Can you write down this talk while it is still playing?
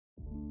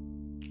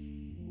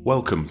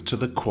Welcome to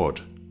The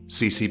Quad,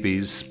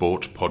 CCB's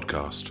sport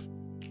podcast.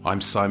 I'm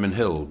Simon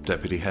Hill,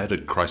 Deputy Head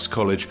at Christ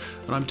College,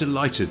 and I'm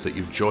delighted that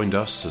you've joined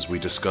us as we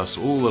discuss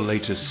all the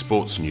latest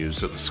sports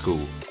news at the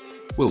school.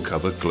 We'll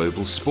cover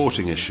global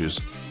sporting issues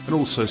and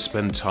also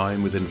spend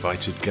time with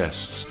invited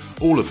guests,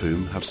 all of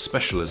whom have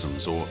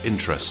specialisms or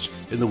interest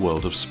in the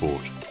world of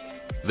sport.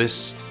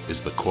 This is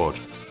The Quad.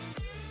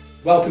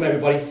 Welcome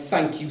everybody,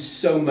 thank you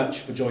so much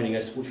for joining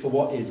us for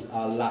what is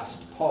our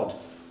last pod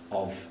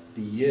of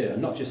the year,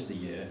 not just the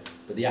year,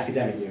 but the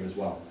academic year as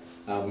well.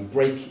 We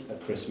break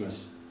at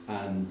Christmas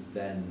and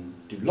then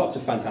do lots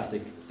of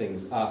fantastic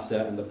things after,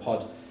 and the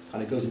pod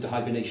kind of goes into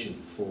hibernation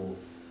for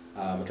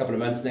a couple of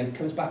months and then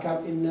comes back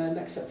out in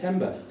next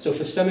September. So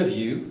for some of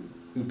you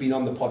who've been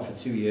on the pod for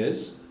 2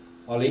 years,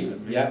 Ollie,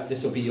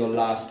 this will be your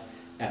last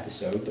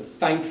episode, but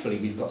thankfully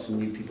we've got some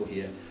new people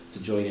here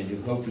to join in who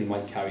hopefully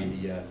might carry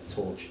the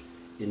torch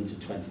into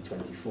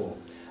 2024.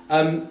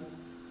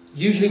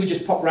 Usually we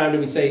just pop round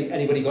and we say,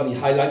 anybody got any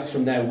highlights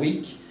from their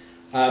week?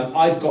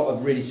 I've got a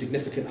really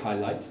significant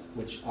highlight,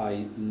 which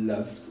I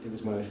loved. It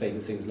was one of my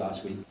favourite things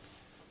last week.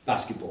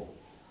 Basketball.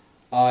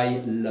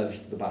 I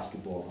loved the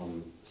basketball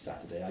on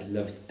Saturday. I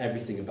loved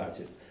everything about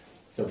it.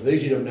 So for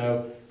those of you who don't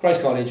know,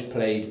 Christ College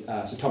played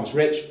Sir Thomas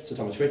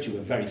Rich, who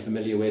we're very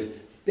familiar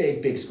with.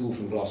 Big school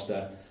from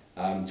Gloucester,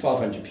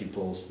 1,200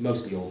 pupils,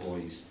 mostly all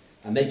boys.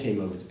 And they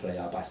came over to play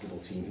our basketball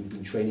team, who've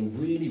been training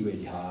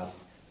really hard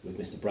with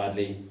Mr.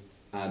 Bradley,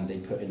 and they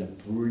put in a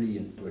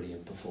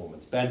brilliant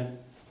performance. Ben,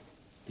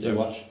 did you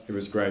watch? It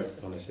was great,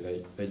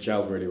 honestly. They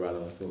gelled really well,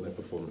 and I thought their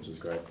performance was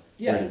great.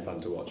 Yeah. Really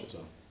fun to watch as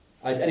well.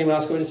 Anyone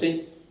else going to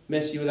see?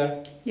 Miss, you were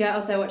there? Yeah, I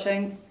was there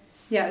watching.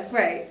 Yeah, it was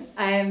great.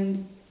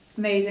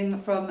 Amazing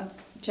from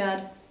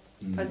Jed.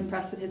 I was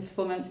impressed with his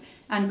performance.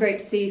 And great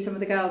to see some of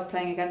the girls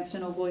playing against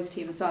an all-boys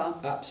team as well.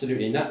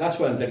 Absolutely, and that's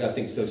one thing I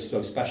think is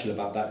so special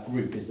about that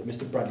group, is that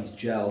Mr. Bradley's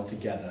gelled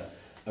together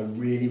a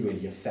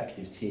really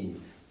effective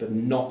team, but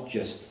not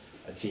just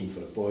a team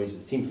full of boys,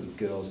 it's a team full of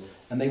girls,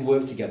 and they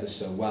work together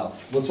so well.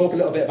 We'll talk a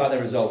little bit about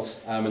their results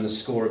and the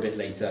score a bit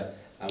later.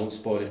 I won't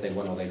spoil if they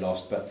won or they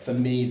lost, but for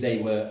me, they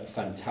were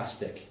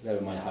fantastic. They were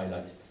my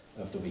highlight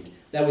of the week.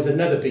 There was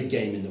another big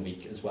game in the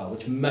week as well,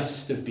 which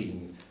must have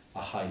been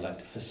a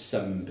highlight for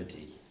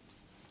somebody.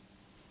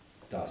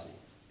 Darcy.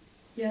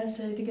 Yeah,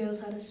 so the girls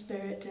had a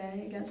spirit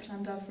day against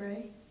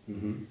Llandovery.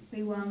 Mm-hmm.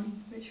 We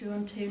won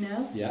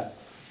 2-0. Yeah.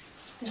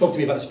 Talk to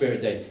me about the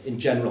spirit day in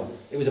general.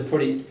 It was a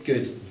pretty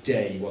good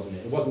day, wasn't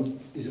it? It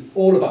was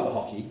all about the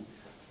hockey,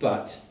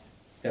 but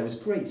there was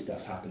great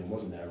stuff happening,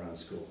 wasn't there, around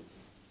school?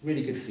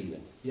 Really good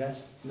feeling.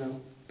 Yes? No?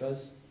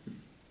 Buzz?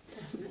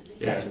 Definitely.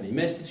 Yeah. Definitely.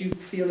 Miss, did you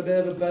feel a bit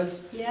of a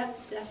buzz? Yeah,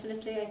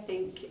 definitely. I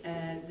think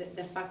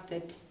the fact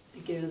that the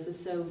girls were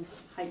so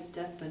hyped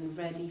up and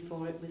ready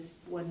for it was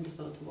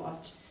wonderful to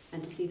watch,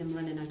 and to see them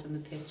running out on the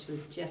pitch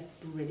was just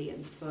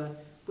brilliant for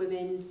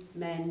women,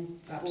 men,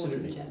 sport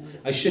Absolutely. in general.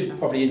 I should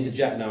probably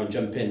interject now and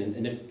jump in,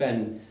 and if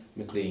Ben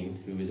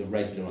McLean, who is a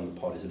regular on the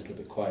pod, is a little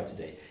bit quiet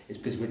today, it's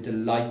because we're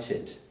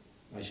delighted,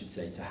 I should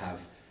say, to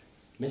have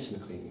Miss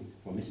McLean,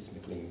 or Mrs.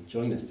 McLean,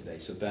 join us today.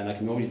 So Ben, I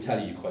can already tell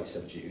you're quite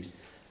subdued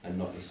and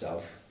not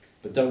yourself,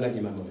 but don't let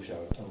your mum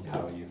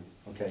overpower you,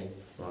 okay?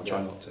 Well, I'll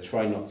try not to.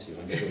 Try not to,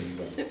 I'm sure you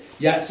won't.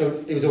 Yeah,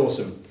 so it was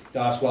awesome.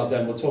 Das, well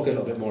done. We'll talk a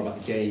little bit more about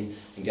the game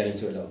and get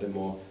into it a little bit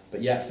more.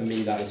 But yeah, for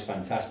me, that was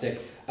fantastic.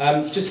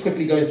 Just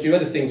quickly going through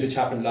other things which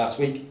happened last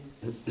week.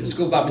 The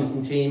school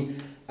badminton team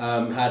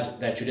had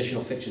their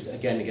traditional fixtures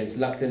again against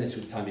Luckton. This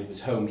time it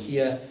was home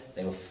here.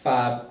 They were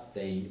fab.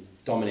 They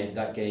dominated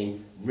that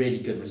game. Really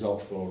good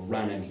result for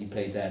Ranham. He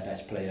played their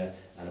best player,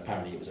 and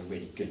apparently it was a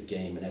really good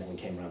game, and everyone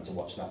came around to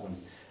watch that one.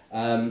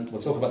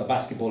 We'll talk about the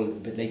basketball a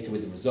bit later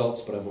with the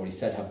results, but I've already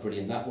said how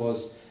brilliant that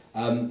was.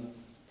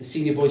 The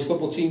senior boys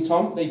football team,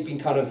 Tom, they've been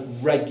kind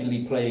of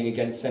regularly playing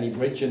against Senny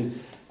Bridge, and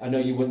I know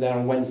you weren't there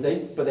on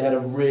Wednesday, but they had a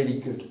really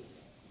good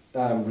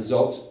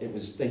result.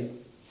 They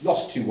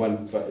lost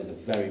 2-1, but it was a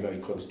very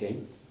close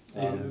game.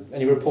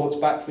 Any reports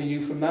back for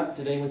you from that?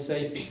 Did anyone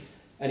say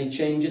any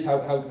changes? How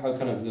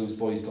kind of those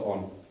boys got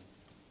on?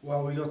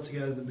 Well, we got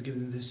together at the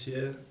beginning of this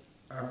year,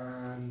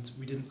 and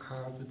we didn't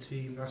have a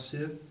team last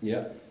year.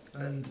 Yeah.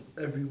 And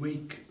every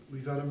week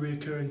we've had a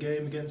recurring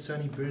game against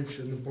Senny Bridge,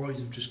 and the boys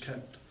have just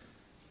kept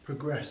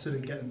progressing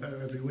and getting better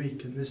every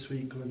week. And this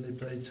week, when they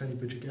played Senny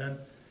Bridge again,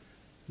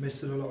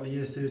 missing a lot of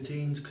year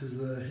 13s because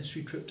of the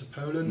history trip to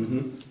Poland.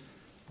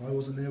 Mm-hmm. I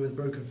wasn't there with a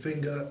broken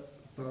finger,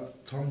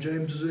 but Tom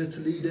James was there to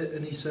lead it,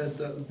 and he said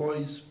that the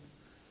boys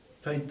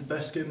played the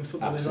best game of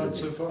football they've had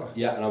so far.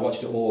 Yeah, and I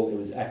watched it all. It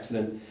was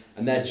excellent,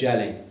 and they're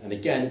gelling. And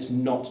again, it's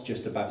not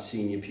just about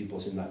senior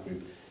pupils in that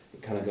group.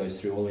 It kind of goes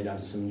through all the way down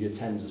to some year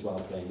 10s as well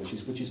playing, which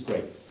is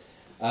great.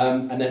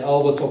 And then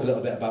we'll talk a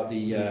little bit about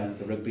the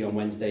rugby on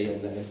Wednesday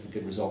and the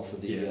good result for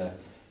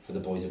the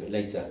boys a bit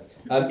later.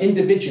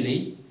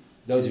 Individually,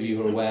 those of you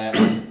who are aware,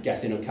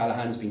 Gethin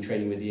O'Callaghan's been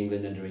training with the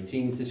England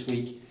under-18s this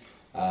week,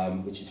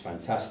 which is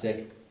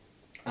fantastic.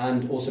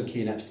 And also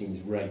Cian Epstein's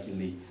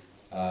regularly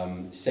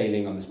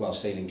sailing on this Welsh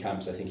sailing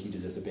camps. I think he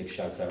deserves a big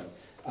shout out.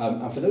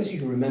 And for those of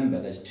you who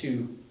remember, there's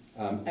two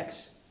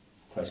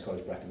Christ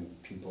College Brecon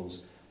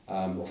pupils,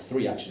 or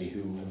 3 actually,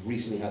 who have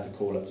recently had to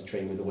call up to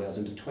train with the Wales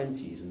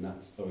under-20s, and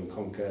that's Owen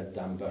Conker,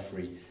 Dan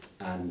Buffery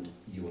and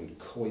Ewan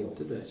Coyle.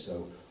 Did they?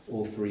 So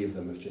all 3 of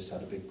them have just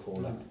had a big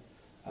call up.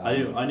 I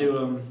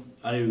knew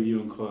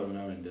Ewan Coyle and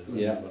Owen did.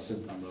 Yeah, so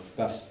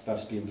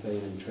Buff's been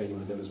playing and training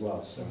with them as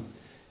well, so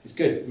it's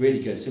good,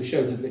 really good. So it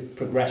shows that the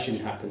progression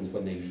happened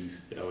when they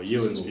leave. Yeah, well,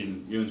 Ewan's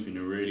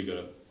been really good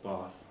at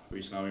Bath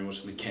recently. I mean,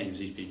 watching the games,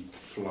 he's been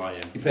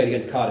flying. He played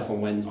against Cardiff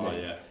on Wednesday.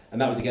 Oh yeah. And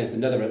that was against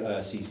another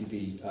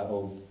CCB,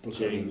 old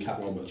Brooklyn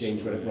captain, Roberts,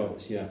 James Reddick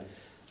Roberts, yeah.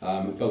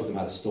 Both of them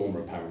had a stormer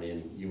apparently,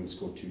 and Ewan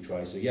scored 2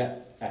 tries. So yeah,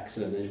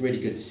 excellent. And it's really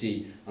good to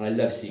see, and I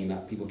love seeing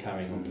that, people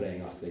carrying on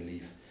playing after they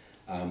leave,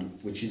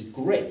 which is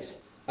great.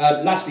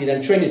 Lastly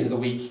then, trainers of the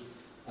week,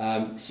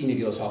 senior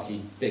girls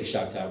hockey, big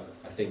shout out.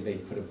 I think they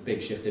put a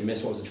big shift in.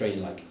 Miss, what was the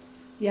training like?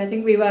 Yeah, I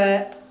think we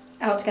were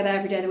out together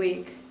every day of the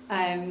week,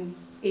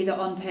 either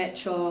on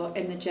pitch or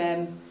in the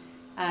gym.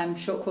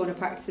 Short corner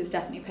practices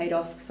definitely paid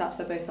off because that's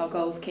where both our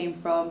goals came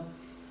from.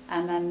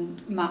 And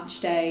then match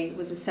day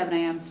was a 7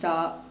 a.m.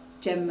 start,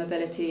 gym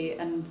mobility,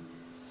 and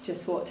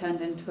just what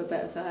turned into a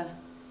bit of a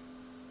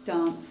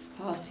dance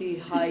party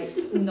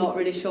hype. Not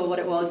really sure what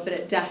it was, but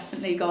it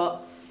definitely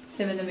got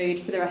them in the mood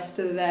for the rest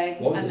of the day.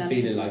 What was the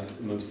feeling like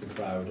amongst the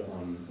crowd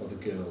or the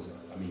girls?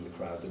 I mean,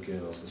 the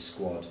girls, the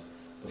squad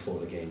before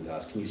the game,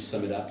 Daz. Can you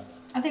sum it up?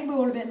 I think we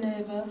were all a bit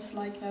nervous.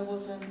 Like the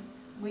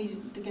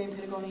game could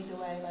have gone either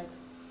way. Like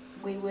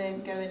we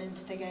weren't going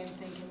into the game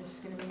thinking this is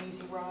going to be an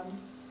easy run.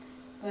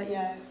 But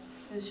yeah,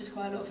 it was just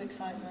quite a lot of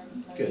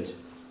excitement. Like, good.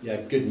 Yeah,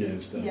 good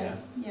nerves though. Yeah.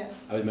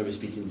 I remember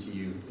speaking to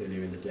you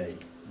earlier in the day,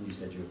 and you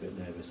said you were a bit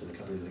nervous, and a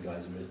couple of the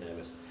guys were a bit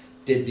nervous.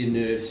 Did the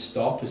nerves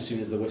stop as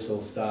soon as the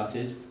whistle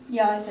started?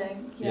 Yeah, I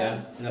think.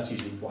 Yeah. And that's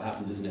usually what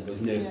happens, isn't it?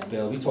 Those nerves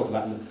build. We talked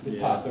about in the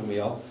Yeah. past, haven't we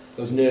all?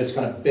 Those nerves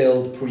kind of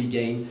build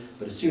pre-game,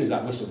 but as soon as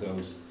that whistle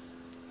goes,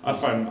 I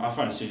find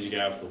as soon as you get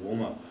out for the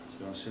warm up,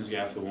 as soon as you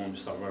get out for the warm up, you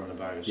start running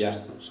about.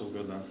 It's all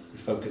good then. you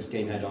focus,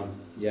 game head on.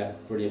 Yeah,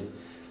 brilliant.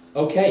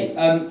 Okay,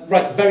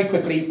 right. Very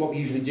quickly, what we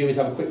usually do is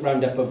have a quick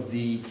roundup of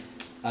the.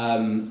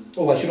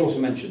 I should also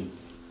mention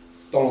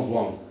Donald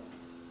Wong.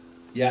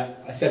 Yeah,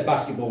 I said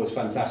basketball was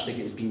fantastic.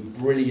 It's been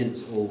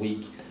brilliant all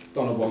week.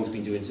 Donald Wong's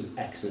been doing some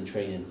excellent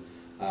training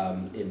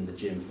in the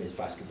gym for his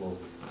basketball.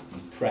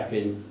 He's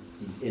prepping,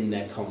 he's in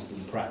there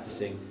constantly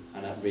practicing,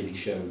 and that really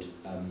showed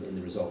in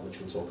the result, which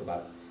we'll talk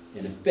about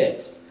in a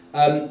bit.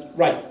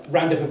 Right,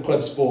 roundup of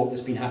club sport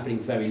that's been happening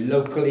very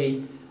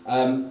locally.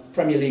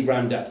 Premier League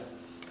roundup.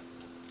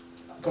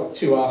 I've got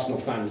 2 Arsenal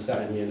fans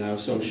sat in here now,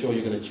 so I'm sure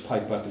you're going to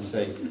pipe up and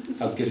say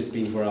how good it's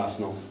been for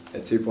Arsenal.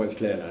 They're 2 points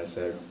clear now,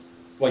 so...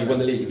 Well, you won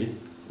the league, have you?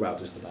 Well,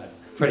 just about.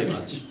 Pretty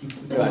much.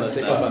 About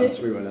 6 months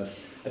we won it.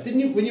 Didn't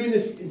you, when you were in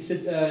this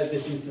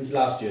instance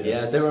last year?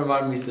 Yeah, don't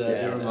remind me, sir.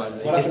 Yeah, don't remind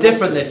me. What It's happened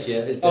different last this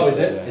year. It's Oh, is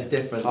different. it? It's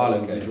different.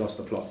 Haaland, okay. he's lost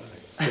the plot.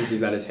 Since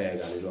he's let his hair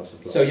down, he's lost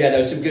the plot. So yeah, there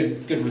were some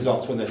good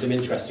results, weren't there? Some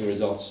interesting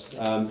results.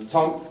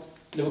 Tom,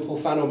 Liverpool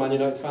fan or Man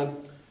United fan?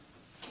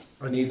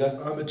 Neither.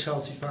 I'm a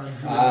Chelsea fan.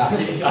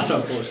 That's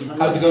unfortunate.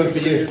 How's it going for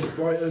you?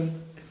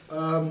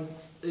 Brighton.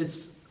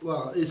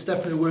 It's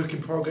definitely a work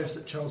in progress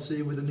at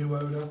Chelsea with a new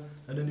owner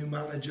and a new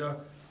manager.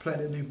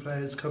 Plenty of new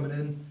players coming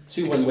in.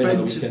 2-1 win on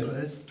the Expensive weekend.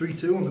 players.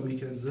 3-2 on the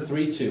weekend, is it?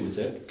 3-2 was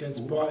it?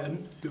 Against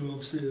Brighton, who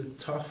obviously are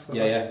tough the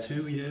Yeah, last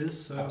 2 years.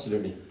 So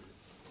Absolutely.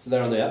 So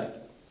they're on the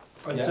up.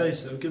 I'd Yeah. say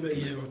so. Give it a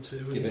year or 2.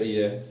 Give it a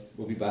year.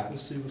 We'll be back. We'll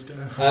see what's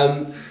going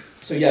on.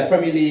 So yeah,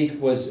 Premier League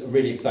was a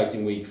really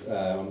exciting week,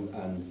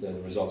 and the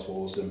results were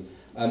awesome.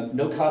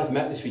 No Cardiff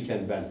Met this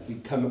weekend, Ben. We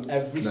come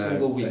every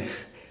single week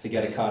to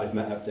get a Cardiff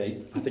Met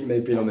update. I think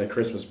they've been on their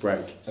Christmas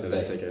break, so Have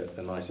they they? take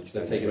a nice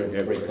They're extended taking a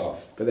over break Christmas.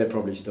 off. But they're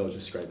probably still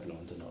just scraping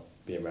on to not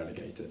being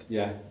relegated.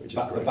 Yeah, Which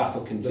the is great.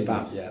 battle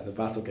continues. The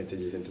battle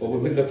continues into Well, the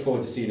we new look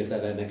forward to seeing if they're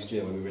there next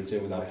year when we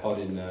return with our pod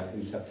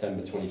in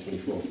September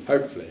 2024.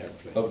 Hopefully.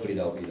 Hopefully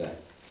they'll be there.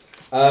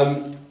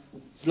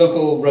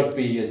 Local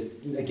rugby has,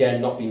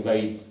 again, not been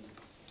very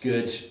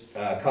good.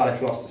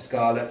 Cardiff lost to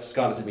Scarlets.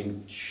 Scarlets have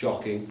been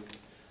shocking.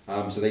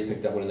 So they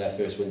picked up one of their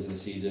first wins of the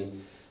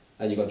season.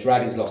 And you've got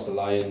Dragons lost to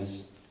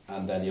Lions,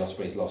 and then the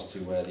Ospreys lost to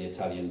the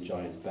Italian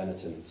giants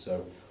Benetton.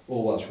 So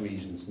all Welsh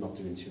regions not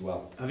doing too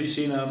well. Have you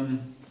seen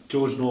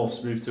George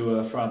North's move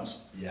to France?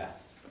 Yeah.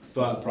 It's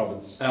But- about the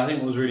province. And I think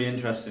what was really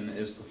interesting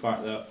is the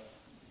fact that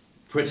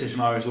British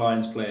and Irish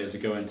Lions players are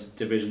going to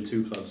Division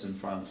 2 clubs in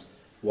France.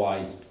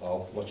 Why?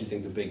 Well, what do you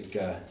think the big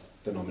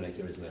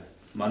denominator is there?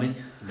 Money.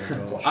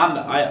 Gosh. And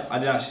I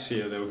did actually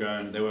see that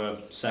they were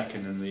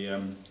second in the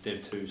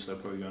Div 2, so they're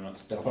probably going up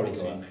to They'll top probably go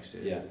 14 up. next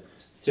year. Yeah.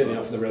 Certainly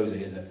not for the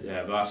Rosie, is it?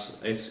 Yeah, but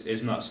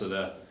it's nuts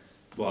that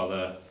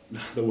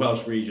the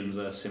Welsh regions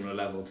are similar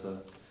level to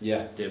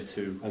Yeah. Div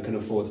 2. And can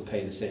afford to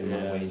pay the same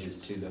amount of Yeah. wages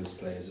to those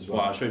players as Well,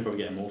 well. I'm sure you're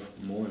probably getting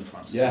more in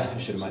France. Yeah, I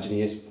should imagine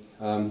he is.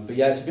 But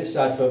yeah, it's a bit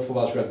sad for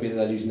Welsh rugby that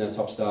they're losing their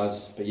top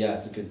stars. But yeah,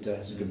 it's a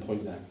good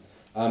point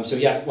there. So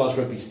yeah, Welsh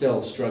rugby still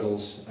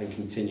struggles and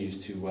continues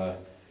to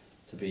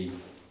be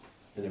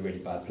in a really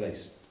bad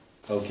place.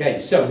 Okay,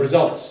 so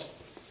results.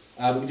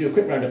 We can do a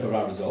quick roundup of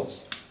our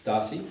results.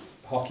 Darcy,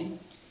 hockey.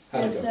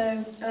 How'd it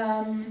go?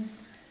 So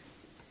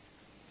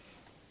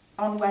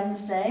on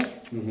Wednesday,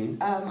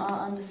 Mm-hmm.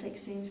 our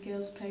under-16s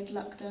girls played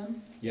Luckdom,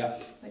 Yeah,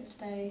 which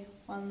they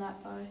won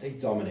that by. they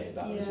dominated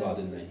that one as Yeah. well,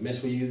 didn't they?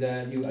 Miss, were you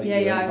there? You Yeah, were I was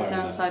firing there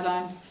on the that.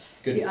 sideline.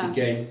 Good, Yeah. good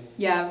game.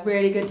 Yeah,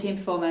 really good team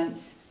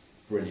performance.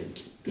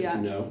 Brilliant. Good Yeah.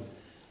 to know.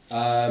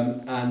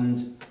 And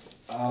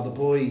the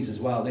boys as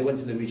well, they went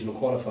to the regional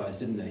qualifiers,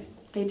 didn't they?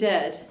 They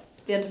did.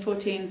 The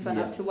under-14s went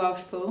Yeah. up to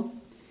Welsh Pool,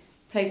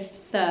 placed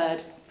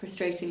third,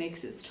 frustratingly,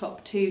 because it's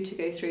top 2 to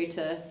go through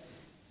to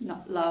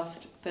not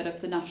last bit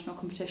of the national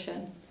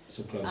competition.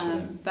 So close for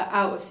them. But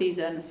out of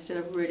season, it's still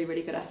a really,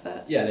 really good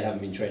effort. Yeah, they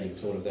haven't been training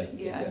at all, have they?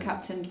 Yeah, They've done-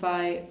 captained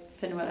by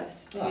Finn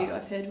Willis, Ah. who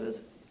I've heard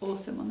was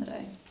awesome on the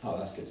day. Oh,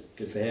 that's good.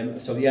 Good for him.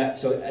 So yeah,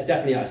 so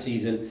definitely out of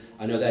season.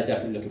 I know they're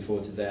definitely looking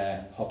forward to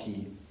their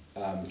hockey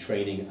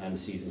training and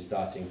season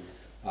starting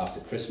after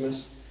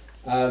Christmas.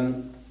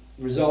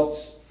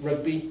 Results,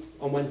 rugby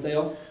on Wednesday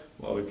on?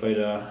 Well, we played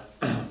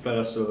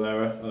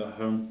Silvera at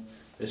home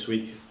this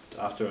week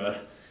after a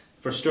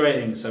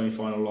frustrating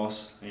semi-final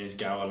loss against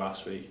Gower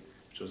last week,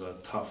 which was a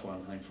tough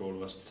one, I think, for all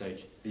of us to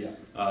take. Yeah.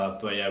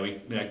 But yeah, we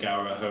had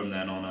Gower at home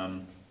then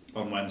on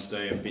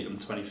Wednesday and beat them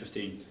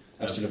 2015.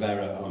 Aston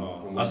Villa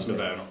on Wednesday. Aston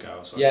Villa, not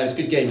Gower, sorry. Yeah, it was a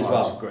good game as It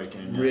well. was a great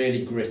game. Yeah.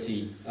 Really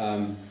gritty.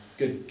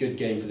 Good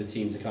game for the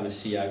team to kind of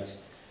see out.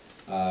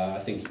 I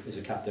think as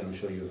a captain, I'm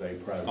sure you were very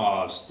proud.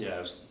 Oh, it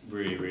was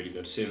really, really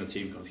good. Seeing the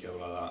team come together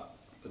like that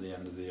at the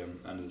end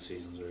of the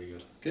season was really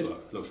good. Good.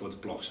 But look forward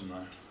to Bloxham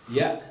now.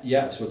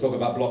 Yeah. So we'll talk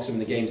about Bloxham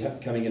and the games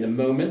coming in a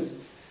moment.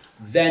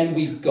 Then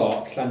we've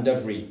got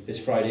Llandovery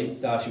this Friday.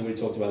 Darcy already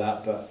talked about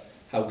that, but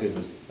how good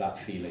was that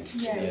feeling?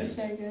 Yeah, at the it was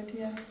end? so good.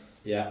 Yeah.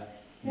 Yeah,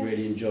 Yeah.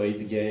 really enjoyed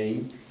the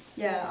game.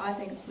 Yeah, I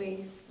think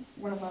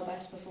one of our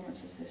best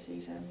performances this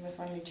season. We're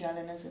finally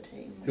gelling as a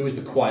team. Who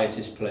was the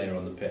quietest player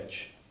on the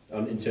pitch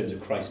in terms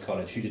of Christ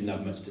College? Who didn't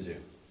have much to do?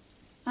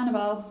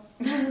 Annabelle.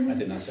 I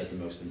think that says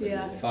the most.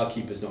 Yeah. If our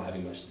keeper's not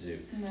having much to do,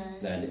 No.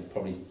 then it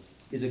probably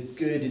is a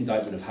good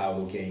indictment of how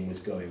the game was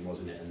going,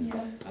 wasn't it?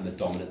 Yeah. And the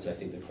dominance I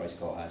think that Christ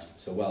College had.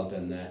 So well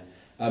done there.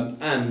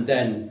 And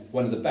then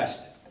one of the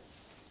best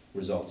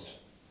results.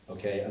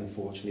 Okay,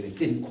 unfortunately they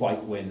didn't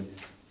quite win,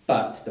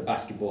 but the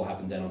basketball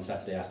happened then on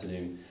Saturday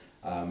afternoon.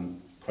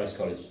 Christ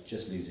College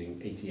just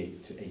losing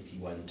 88 to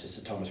 81 to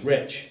Sir Thomas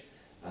Rich,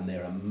 and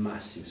they're a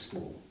massive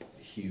school,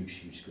 a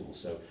huge school.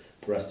 So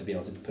for us to be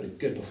able to put a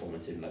good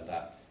performance in like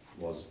that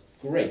was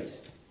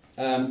great.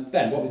 Ben,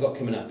 what have we got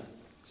coming up?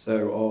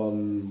 So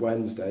on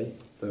Wednesday,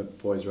 the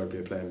boys rugby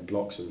are playing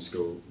Bloxham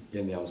School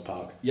in the Elms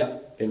Park.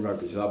 Yep. In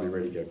rugby, so that'll be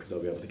really good because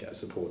they'll be able to get a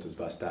supporters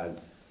bus down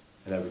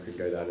and everyone can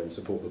go down and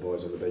support the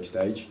boys on the big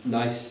stage.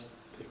 Nice.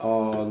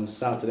 On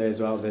Saturday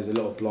as well, there's a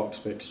little blocks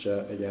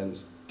fixture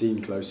against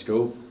Dean Close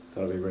School.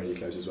 That'll be really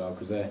close as well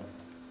because I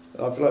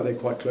feel like they're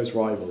quite close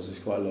rivals. There's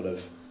quite a lot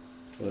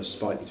of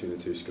spite between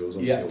the two schools,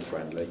 obviously all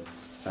friendly.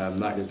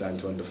 That goes down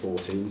to under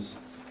 14s.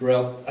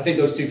 Brill. I think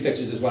those two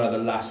fixtures as well are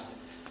the last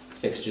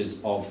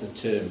fixtures of the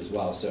term as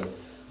well. So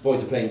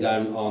boys are playing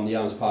down on the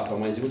Arms Park on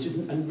Wednesday, which is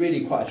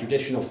really quite a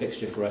traditional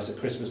fixture for us. At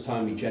Christmas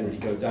time, we generally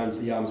go down to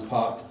the Arms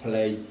Park to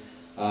play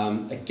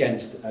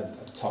against a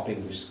top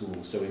English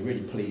school. So we're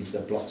really pleased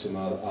that Bloxham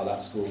are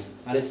that school.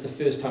 And it's the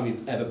first time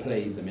we've ever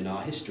played them in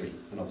our history.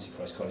 And obviously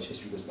Christ College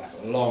history goes back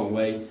a long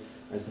way. And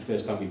it's the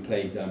first time we've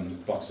played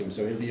Bloxham.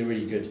 So it'll be a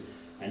really good,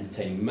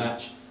 entertaining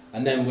match.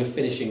 And then we're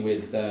finishing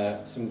with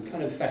some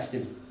kind of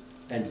festive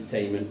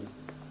entertainment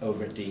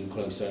over at Dean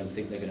Close. So I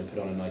think they're going to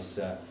put on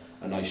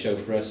a nice show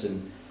for us.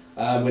 And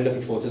we're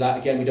looking forward to that.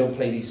 Again, we don't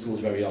play these schools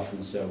very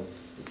often, so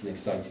it's an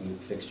exciting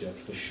fixture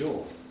for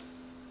sure.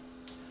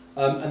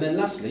 And then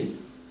lastly,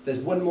 there's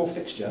one more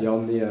fixture. Yeah,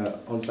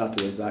 on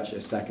Saturday there's actually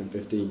a second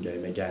 15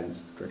 game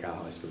against Cricket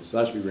High School, so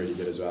that should be really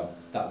good as well.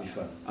 That'll be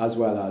fun. As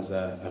well as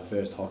a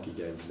first hockey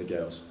game for the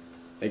girls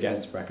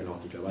against Brecon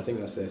Hockey Club. I think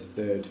that's their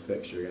third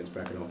fixture against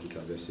Brecon Hockey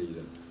Club this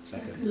season.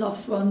 Second.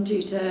 Lost one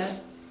due to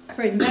a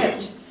frozen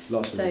pitch.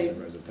 Lost So- one to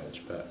frozen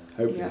pitch, but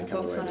hopefully they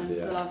come away with for the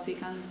the last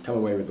weekend. come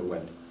away with the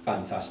win.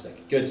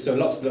 Fantastic. Good. So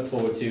lots to look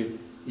forward to,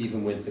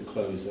 even with the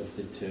close of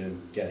the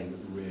term getting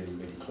really,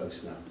 really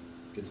close now.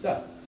 Good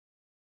stuff.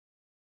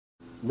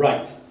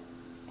 Right.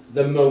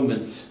 The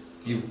moment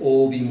you've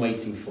all been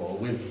waiting for.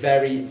 We're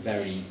very,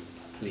 very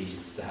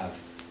pleased to have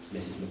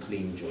Mrs.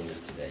 McLean join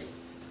us today.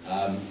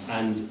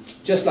 And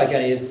just like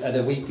any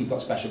other week, we've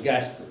got special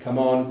guests that come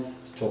on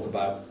to talk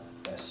about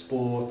their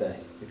sport,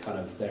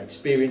 their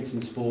experience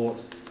in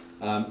sport,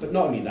 but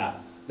not only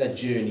that, their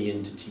journey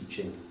into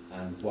teaching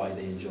and why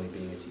they enjoy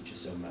being a teacher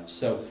so much.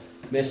 So,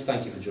 Miss,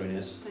 thank you for joining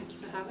us. Thank you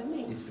for having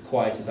me. It's the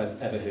quietest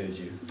I've ever heard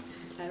you.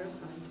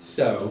 Terrifying.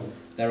 So,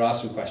 there are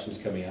some questions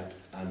coming up,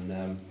 and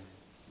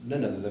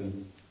none other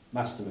than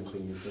Master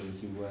McLean is going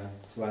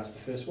to answer the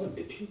first one.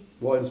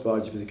 What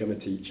inspired you to become a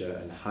teacher,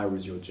 and how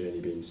has your journey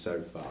been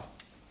so far?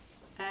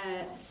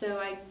 So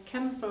I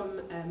come from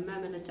a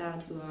mum and a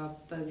dad who are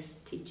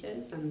both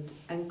teachers, and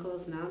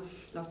uncles and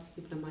aunts. Lots of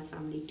people in my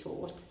family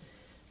taught.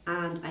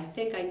 And I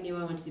think I knew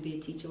I wanted to be a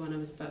teacher when I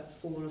was about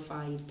 4 or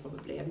 5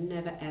 probably. I've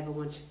never ever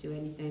wanted to do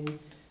anything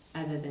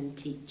other than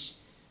teach.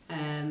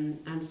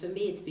 And for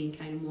me, it's been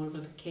kind of more of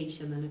a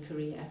vocation than a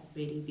career,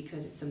 really,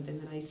 because it's something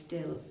that I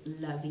still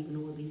love even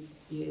all these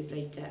years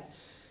later.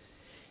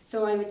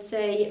 So I would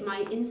say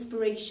my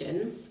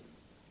inspiration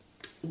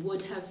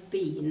would have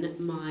been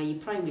my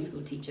primary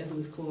school teacher, who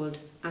was called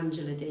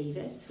Angela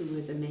Davis, who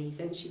was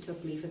amazing. She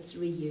took me for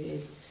 3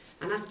 years.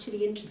 And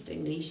actually,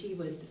 interestingly, she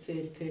was the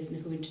first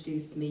person who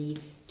introduced me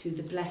to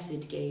the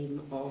blessed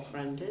game of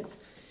rounders.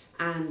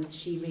 And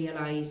she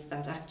realised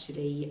that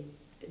actually,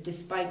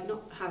 despite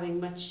not having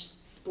much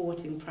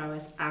sporting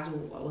prowess at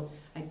all,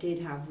 I did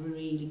have a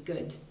really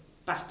good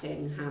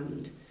batting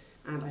hand,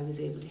 and I was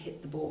able to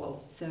hit the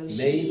ball. So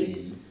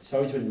maybe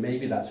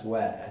that's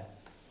where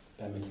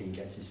Ben McKean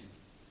gets his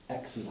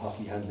excellent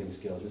hockey handling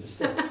skills with the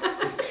stick.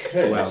 It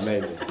could have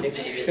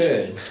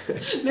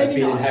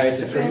been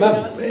inherited from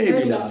mum.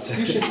 Maybe not.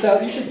 You should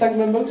thank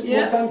mum more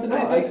times than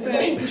not. I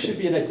think this should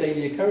be a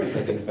daily occurrence,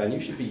 I think, Ben. You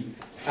should be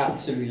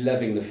absolutely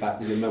loving the fact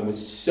that your mum was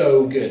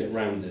so good at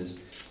rounders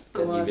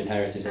that you've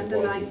inherited her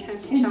quality. And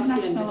county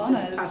champion,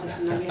 Mr.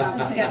 Patterson, and we have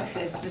discussed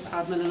this. Miss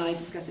Hardman and I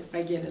discuss it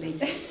regularly.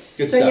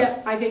 Good so stuff.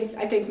 Yeah, I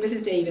think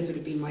Mrs. Davis would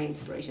have been my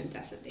inspiration,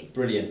 definitely.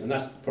 Brilliant, and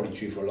that's probably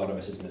true for a lot of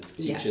us, isn't it?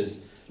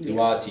 Teachers who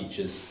are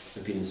teachers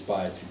have been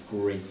inspired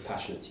through great,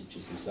 passionate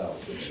teachers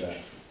themselves,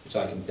 which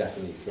I can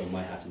definitely throw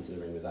my hat into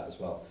the ring with that as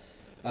well.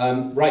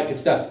 Right, good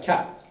stuff.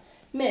 Kat?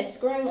 Miss,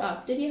 growing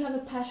up, did you have a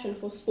passion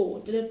for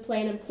sport? Did it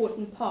play an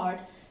important part?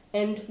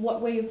 And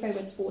what were your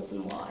favourite sports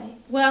and why?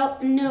 Well,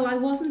 no, I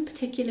wasn't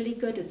particularly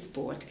good at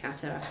sport,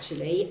 Kata,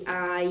 actually.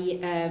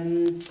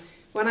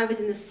 When I was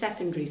in the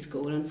secondary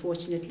school,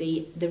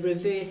 unfortunately, the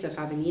reverse of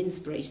having the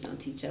inspirational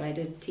teacher, I had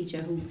a teacher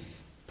who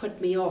put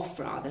me off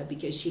rather,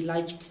 because she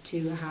liked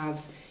to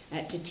have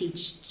to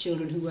teach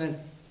children who were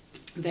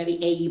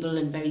very able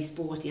and very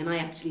sporty, and I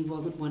actually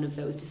wasn't one of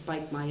those,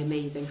 despite my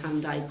amazing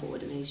hand-eye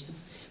coordination,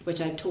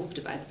 which I've talked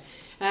about.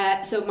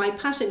 So my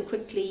passion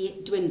quickly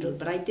dwindled,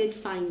 but I did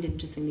find,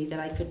 interestingly, that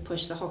I could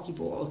push the hockey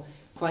ball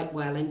quite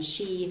well, and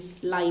she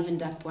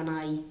livened up when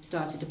I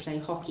started to play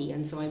hockey,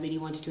 and so I really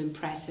wanted to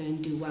impress her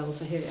and do well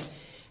for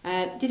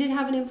her. Did it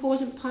have an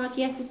important part?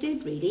 Yes, it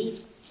did, really,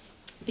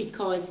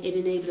 because it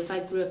enabled us. I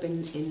grew up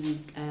in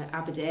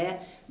Aberdare,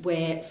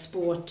 where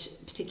sport,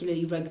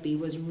 particularly rugby,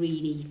 was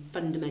really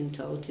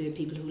fundamental to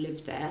people who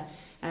lived there.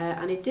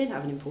 And it did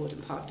have an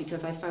important part,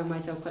 because I found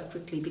myself quite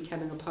quickly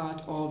becoming a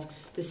part of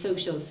the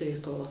social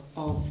circle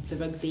of the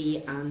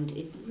rugby, and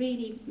it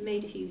really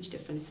made a huge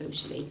difference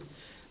socially.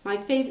 My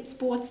favourite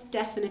sports,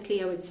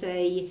 definitely, I would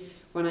say,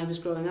 when I was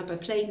growing up, I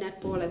played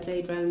netball, I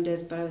played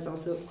rounders, but I was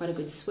also quite a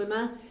good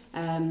swimmer.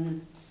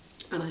 And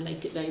I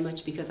liked it very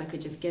much because I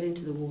could just get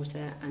into the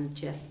water and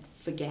just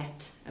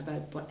forget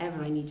about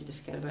whatever I needed to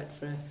forget about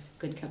for a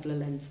good couple of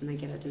lengths, and then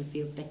get out and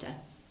feel better.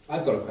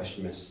 I've got a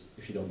question, miss,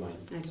 if you don't mind.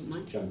 I don't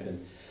mind. Jump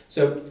in.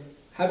 So,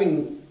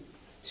 having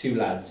two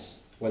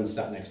lads, one's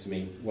sat next to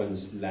me,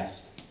 one's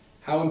left,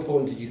 how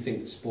important did you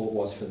think sport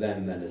was for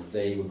them then as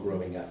they were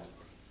growing up?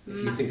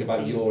 If you think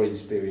about your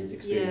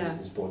experience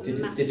in sport, did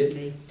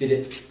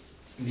it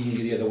lean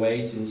you the other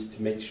way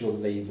to make sure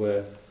that they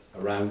were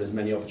around as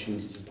many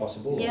opportunities as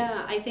possible?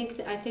 Yeah, I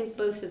think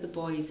both of the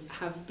boys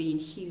have been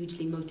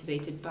hugely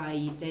motivated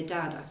by their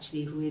dad,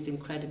 actually, who is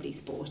incredibly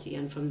sporty,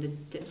 and from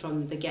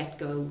the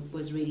get-go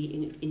was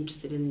really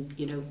interested in,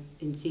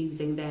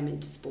 enthusing them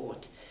into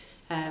sport.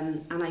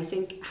 And I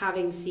think,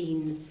 having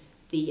seen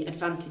the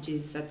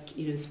advantages that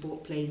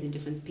sport plays in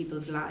different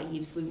people's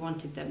lives, we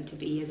wanted them to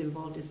be as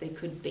involved as they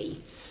could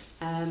be.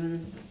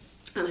 And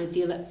I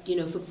feel that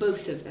for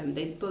both of them,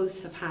 they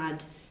both have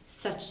had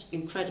such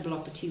incredible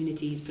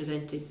opportunities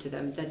presented to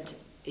them that,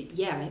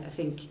 I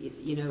think,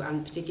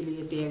 and particularly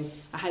as being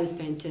a house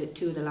parent to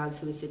two of the lads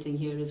who are sitting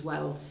here as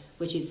well,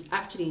 which is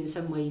actually in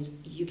some ways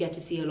you get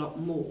to see a lot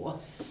more,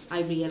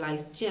 I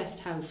realised just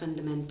how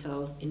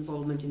fundamental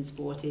involvement in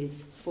sport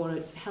is for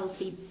a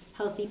healthy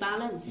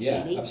balance.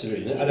 Yeah, really.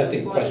 Absolutely. And I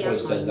think Christ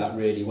College does that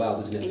really well,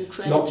 doesn't it?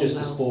 It's not just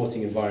the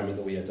sporting environment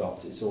that we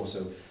adopt, it's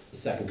also the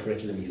second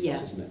curriculum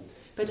ethos, isn't it?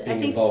 But it's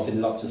being involved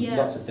in lots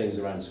of things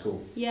around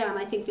school. Yeah, and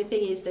I think the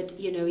thing is that,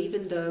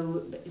 even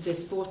though the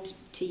sport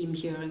team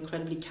here are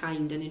incredibly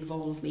kind and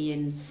involve me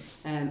in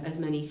as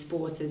many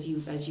sports as you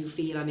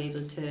feel I'm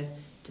able to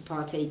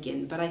partake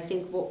in, but I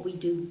think what we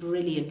do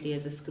brilliantly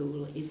as a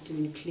school is to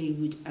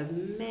include as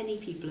many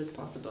people as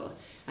possible.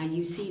 And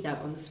you see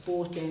that on the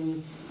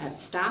sporting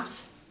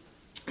staff,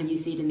 and you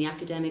see it in the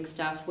academic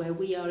staff, where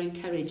we are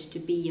encouraged to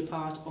be a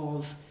part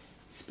of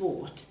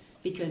sport,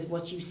 because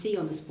what you see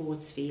on the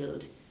sports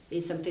field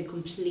is something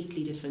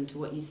completely different to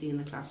what you see in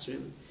the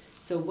classroom.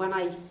 So when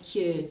I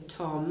hear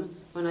Tom,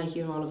 when I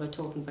hear Oliver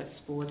talking about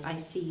sport, I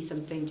see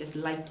something just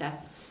light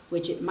up,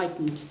 which it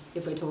mightn't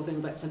if we're talking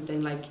about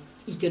something like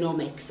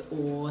economics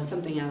or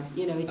something else.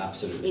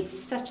 Absolutely. It's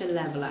such a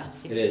leveler.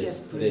 It's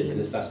just brilliant. It is, and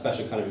it's that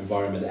special kind of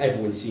environment that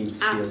everyone seems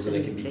to feel that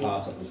they can be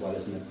part of as well,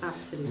 isn't it?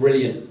 Absolutely.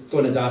 Brilliant. Go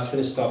on and Daz,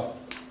 finish us off.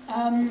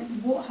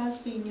 What has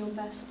been your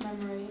best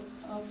memory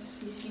of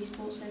CCB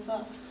Sports so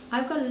far?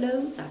 I've got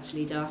loads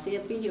actually, Darcy.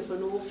 I've been here for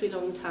an awfully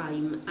long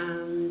time,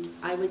 and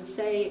I would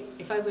say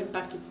if I went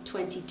back to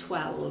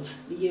 2012,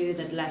 the year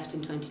that left in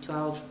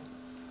 2012,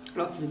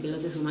 lots of the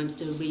girls with whom I'm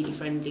still really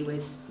friendly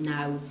with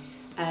now,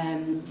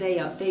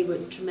 they were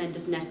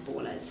tremendous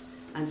netballers,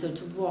 and so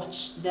to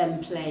watch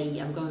them play,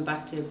 I'm going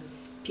back to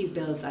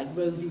pupils like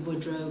Rosie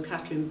Woodrow,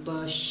 Catherine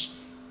Bush,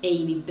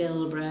 Amy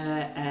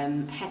Bilborough,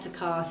 Heta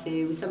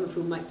Carthew, some of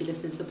whom might be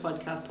listening to the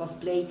podcast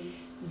possibly.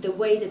 The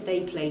way that they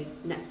played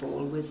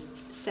netball was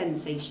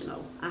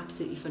sensational,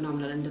 absolutely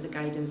phenomenal under the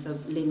guidance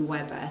of Lynn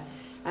Webber.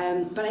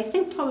 But I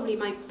think probably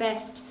my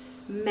best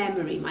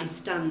memory, my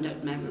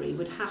standout memory,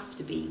 would have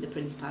to be the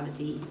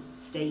Principality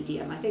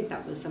Stadium. I think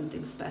that was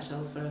something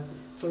special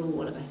for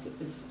all of us. It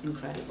was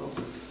incredible.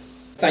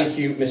 Thank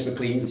you, Miss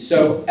McLean.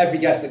 So every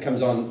guest that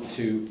comes on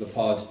to the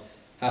pod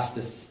has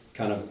to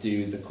kind of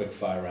do the quick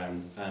fire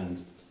round,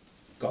 and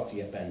got to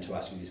get Ben to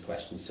ask you these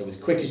questions. So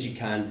as quick as you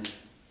can,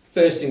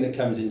 first thing that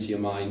comes into your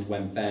mind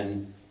when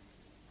Ben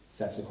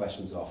sets the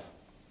questions off.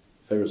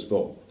 Favourite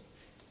sport?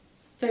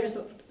 Favourite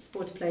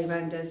sport to play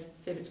around us,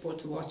 favourite sport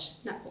to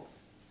watch, netball.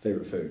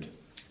 Favourite food?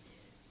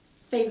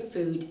 Favourite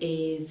food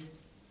is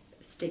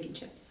steak and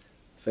chips.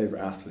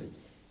 Favourite athlete?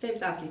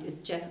 Favourite athlete is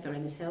Jessica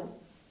Ennis-Hill.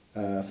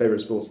 Favourite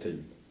sports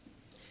team?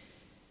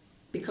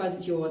 Because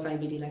it's yours, I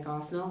really like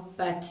Arsenal,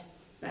 but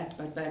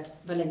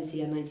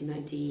Valencia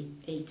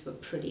 1998 were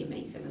pretty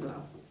amazing as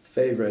well.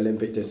 Favourite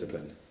Olympic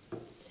discipline?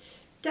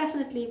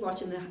 Definitely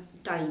watching the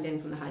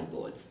diving from the high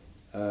boards.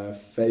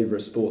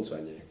 Favourite sports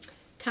venue?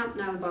 Camp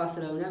Nou in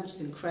Barcelona, which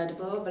is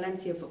incredible.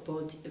 Valencia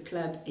Football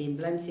Club in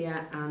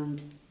Valencia,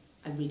 and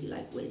I really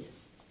like Wiz.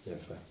 Yeah,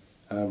 fair.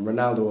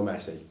 Ronaldo or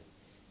Messi?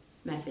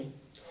 Messi.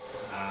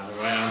 The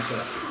right answer.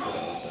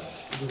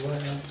 The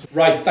right answer.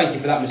 Right, thank you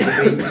for that,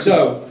 Mr. Green.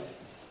 So,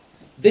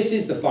 this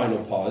is the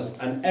final pod,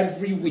 and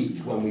every week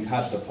when we've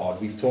had the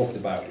pod, we've talked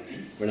about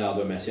Ronaldo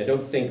or Messi. I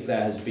don't think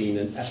there has been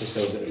an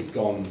episode that has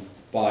gone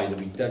by that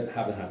we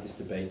haven't had this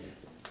debate.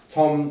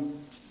 Tom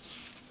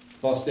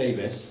Vos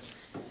Davis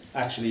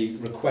actually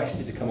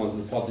requested to come onto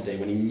the pod today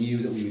when he knew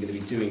that we were going to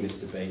be doing this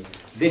debate.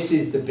 This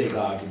is the big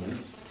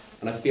argument,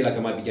 and I feel like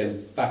I might be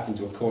getting backed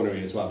into a corner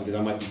here as well, because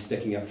I might be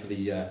sticking up for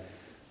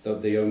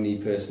the only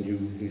person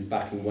who's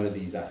backing one of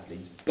these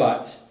athletes.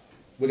 But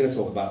we're going to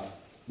talk about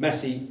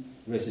Messi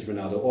versus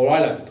Ronaldo, or I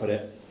like to put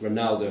it,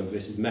 Ronaldo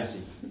versus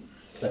Messi.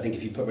 Because I think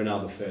if you put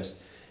Ronaldo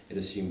first, it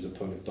assumes a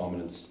point of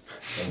dominance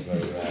over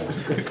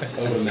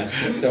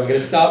Messi. So we're going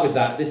to start with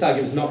that. This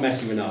argument is not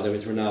Messi-Ronaldo,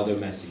 it's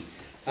Ronaldo-Messi.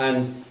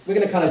 And we're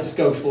going to kind of just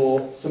go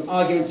for some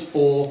arguments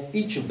for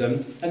each of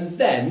them, and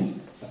then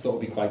I thought it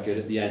would be quite good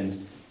at the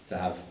end to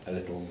have a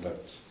little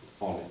vote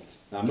on it.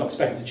 Now, I'm not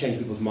expecting to change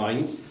people's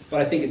minds, but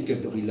I think it's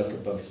good that we look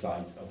at both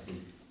sides of the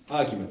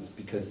argument,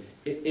 because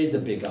it is a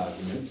big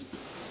argument.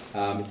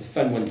 It's a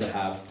fun one to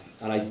have,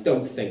 and I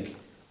don't think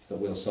that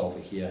we'll solve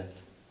it here,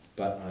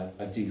 but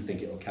I do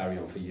think it will carry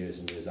on for years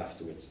and years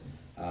afterwards.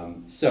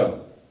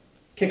 So,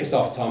 kick us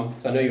off, Tom,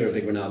 because I know you're a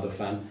big Ronaldo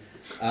fan.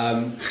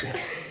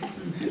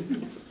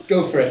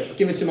 Go for it.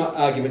 Give us some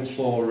arguments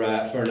for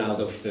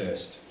Ronaldo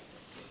first.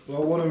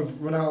 Well, one of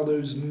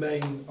Ronaldo's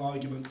main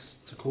arguments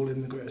to call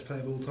him the greatest player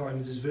of all time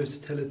is his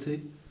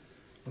versatility.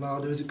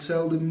 Ronaldo has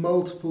excelled in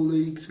multiple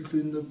leagues,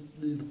 including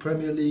the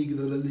Premier League,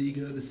 the La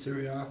Liga, the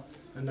Serie A,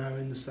 and now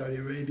in the Saudi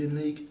Arabian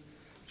League,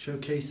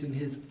 showcasing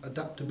his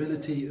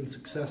adaptability and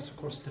success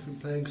across different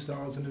playing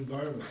styles and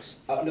environments.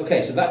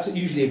 Okay, so that's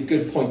usually a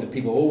good point that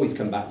people always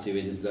come back to,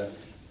 is that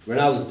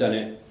Ronaldo's done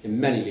it in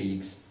many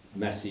leagues,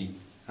 Messi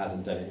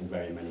hasn't done it in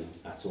very many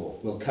at all.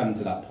 We'll come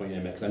to that point in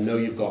a minute, because I know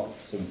you've got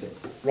some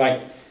bits.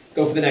 Right,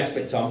 go for the next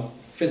bit, Tom.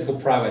 Physical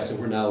prowess of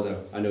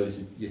Ronaldo. I know this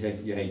is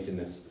you're hating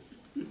this.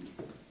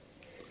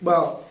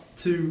 Well,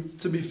 to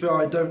be fair,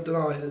 I don't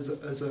deny it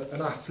as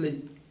an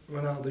athlete.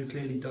 Ronaldo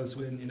clearly does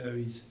win. You know,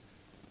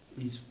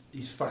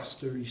 he's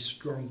faster, he's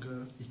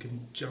stronger, he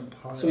can jump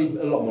higher. So he's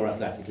a lot more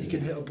athletic, isn't he? He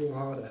can hit a ball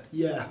harder.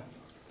 Yeah,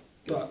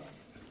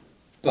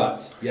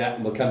 But yeah,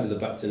 and we'll come to the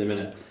buts in a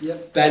minute.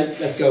 Yep. Ben,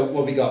 let's go. What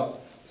have we got?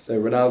 So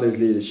Ronaldo's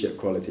leadership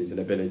qualities and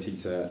ability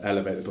to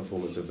elevate the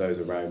performance of those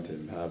around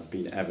him have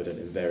been evident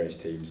in various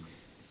teams,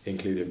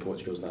 including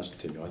Portugal's national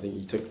team. I think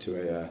he took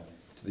to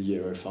the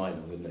Euro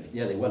final, didn't he?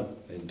 Yeah, they won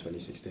in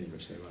 2016,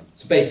 which they won.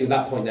 So basically,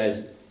 that point there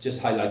is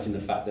just highlighting the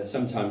fact that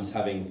sometimes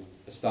having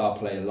a star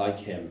player like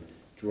him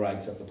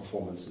drags up the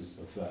performances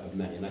of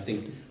many, and I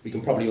think we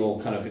can probably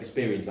all kind of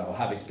experience that, or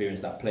have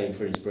experienced that, playing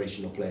for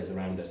inspirational players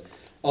around us.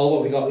 Oh,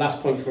 what we got?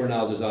 Last point for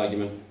Ronaldo's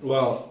argument.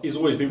 Well, he's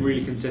always been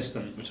really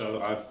consistent, which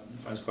I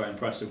find quite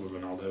impressive with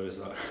Ronaldo, is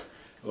that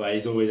where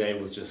he's always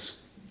able to just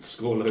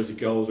score loads of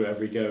goals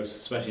wherever he goes,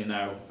 especially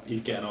now. He's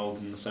getting old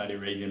in the Saudi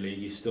Arabian League,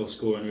 he's still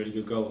scoring really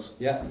good goals.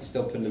 Yeah, he's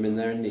still putting them in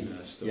there, isn't he?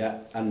 Yeah,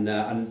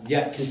 and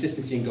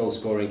consistency in goal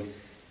scoring.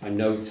 I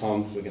know,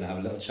 Tom, we're going to have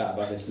a little chat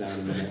about this now in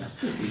a minute.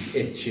 He's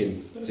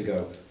itching to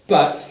go.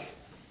 But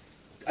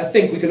I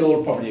think we can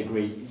all probably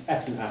agree, he's an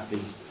excellent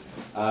athlete.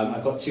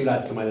 I've got two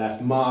lads to my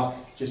left. Mark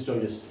just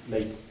joined us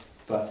late,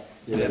 but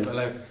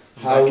hello.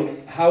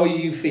 How are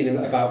you feeling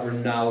about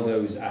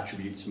Ronaldo's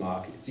attributes,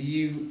 Mark? Do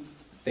you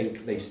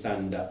think they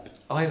stand up?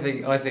 I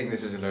think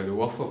this is a load of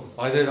waffle.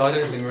 I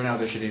don't think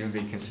Ronaldo should even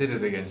be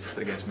considered against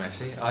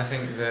Messi. I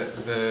think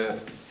that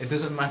it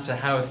doesn't matter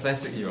how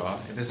athletic you are.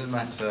 It doesn't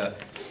matter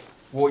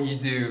what you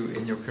do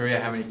in your career,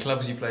 how many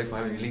clubs you play for,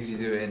 how many leagues you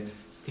do it in.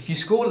 If you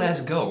score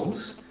less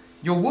goals,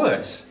 you're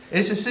worse.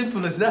 It's as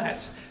simple as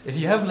that. If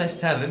you have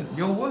less talent,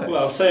 you're worse.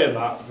 Well, saying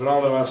that,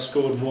 Ronaldo has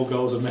scored more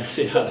goals than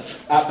Messi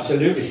has.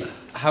 Absolutely.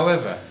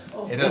 However,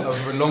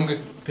 over a longer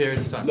period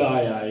of time.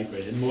 No, yeah, I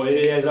agree.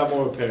 He has had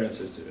more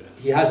appearances to it.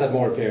 He has had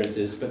more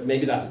appearances, but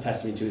maybe that's a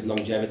testament to his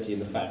longevity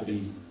and the fact that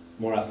he's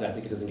more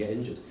athletic and doesn't get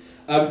injured.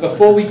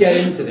 Before we get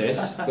into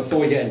this,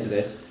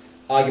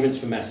 arguments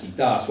for Messi.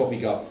 Das, what we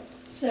got?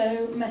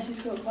 So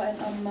Messi's got quite an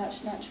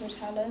unmatched natural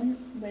talent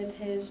with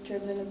his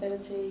dribbling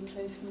ability,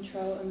 close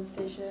control and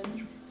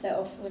vision. They're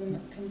often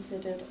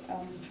considered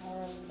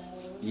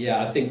unparalleled.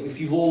 Yeah, I think if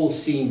you've all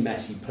seen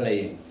Messi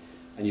playing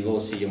and you've all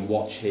seen him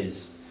watch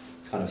his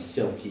kind of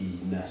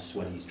silkiness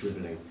when he's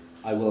dribbling,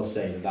 I will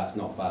say that that's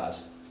not bad.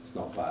 It's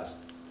not bad.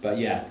 But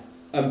yeah,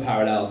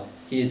 unparalleled.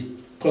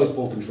 His close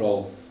ball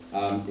control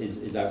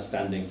is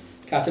outstanding.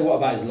 Kata, what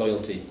about his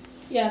loyalty?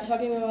 Yeah,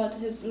 talking about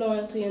his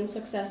loyalty and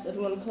success at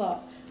one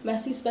club.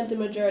 Messi spent the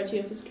majority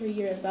of his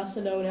career at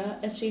Barcelona,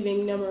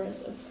 achieving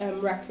numerous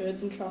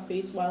records and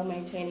trophies while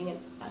maintaining an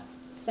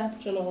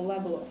exceptional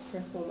level of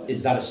performance.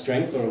 Is that a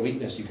strength or a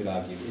weakness, you could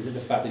argue? Is it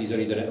the fact that he's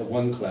only done it at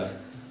one club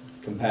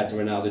compared to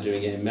Ronaldo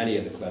doing it in many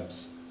other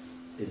clubs?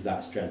 Is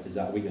that strength? Is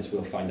that a weakness?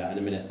 We'll find out in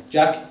a minute.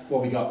 Jack,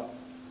 what we got?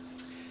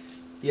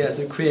 Yeah,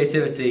 so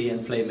creativity and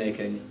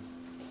playmaking.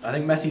 I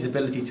think Messi's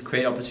ability to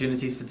create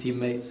opportunities for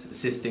teammates,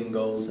 assisting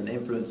goals and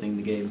influencing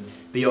the game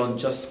beyond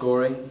just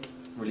scoring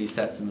really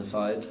sets him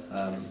aside.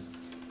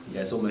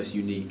 It's almost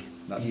unique,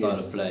 that style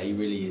of play. He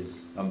really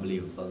is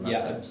unbelievable in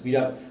that sense.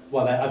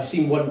 I've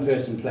seen one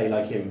person play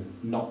like him,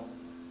 not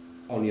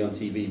only on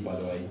TV, by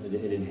the way.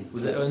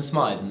 Was it Owen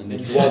Smythe in the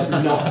midfield? It was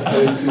not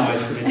Owen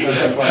Smythe in the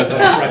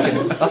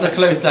midfield. That's a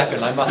close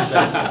second, I must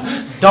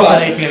say.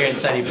 Dominating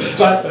against anybody.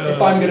 But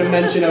if I'm going to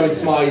mention Owen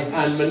Smythe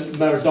and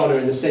Maradona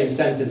in the same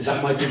sentence,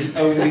 that might be the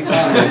only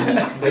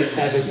time they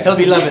ever get. He'll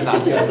be loving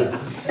that together.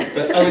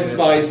 But Owen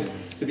Smythe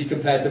to be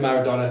compared to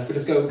Maradona,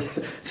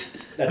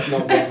 let's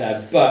not get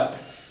there. But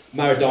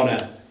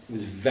Maradona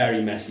was very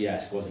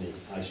Messi-esque, wasn't he?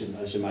 I should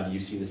imagine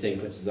you've seen the same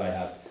clips as I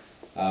have.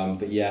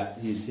 But yeah,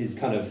 his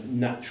kind of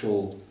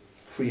natural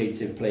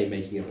creative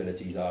playmaking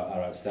abilities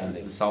are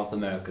outstanding. The South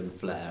American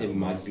flair. It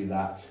might be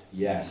that,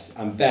 yes.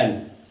 And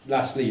Ben,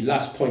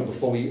 last point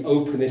before we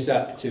open this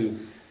up to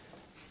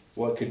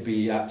what could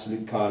be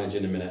absolute carnage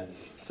in a minute.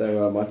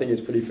 So I think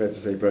it's pretty fair to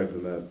say both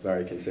of them are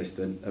very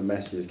consistent, and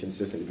Messi has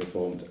consistently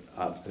performed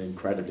at an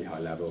incredibly high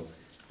level.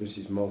 He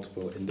receives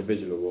multiple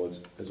individual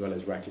awards as well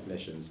as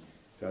recognitions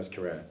throughout his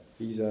career.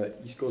 He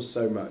scores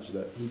so much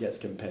that he gets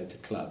compared to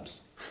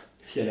clubs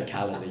in a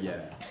calendar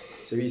year.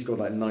 So he scored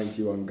like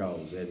 91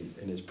 goals in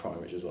his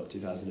prime, which was what,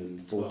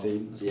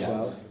 2014?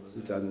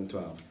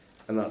 2012.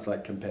 And that's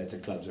like compared to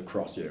clubs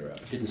across Europe.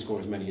 Didn't score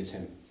as many as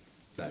him.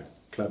 No,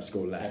 clubs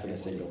score less than a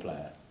single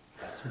player.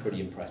 That's pretty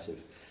impressive.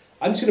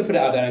 I'm just going to put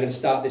it out there. I'm going to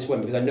start this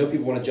one because I know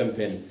people want to jump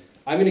in.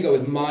 I'm going to go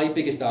with my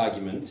biggest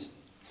argument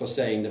for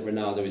saying that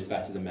Ronaldo is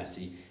better than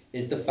Messi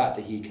is the fact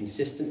that he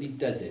consistently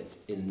does it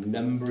in a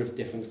number of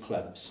different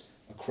clubs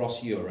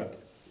across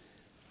Europe.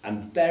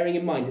 And bearing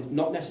in mind, it's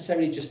not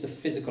necessarily just the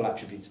physical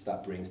attributes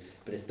that brings,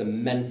 but it's the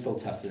mental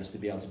toughness to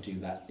be able to do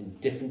that in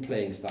different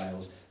playing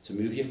styles, to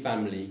move your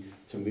family,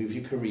 to move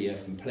your career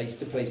from place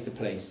to place to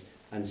place,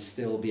 and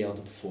still be able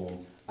to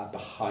perform at the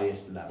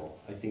highest level.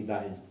 I think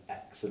that is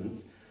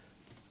excellent.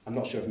 I'm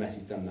not sure if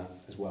Messi's done that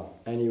as well.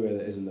 Anywhere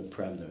that isn't the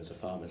Prem, though, is a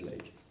Farmers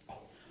League.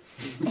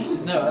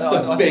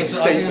 I think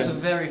that's a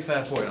very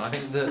fair point. I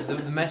think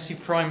the Messi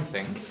prime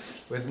thing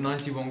with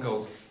 91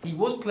 goals, he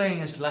was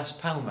playing as Las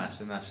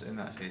Palmas in that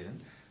season.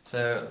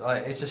 So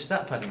it's a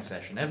stat padding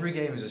session. Every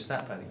game is a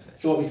stat padding session.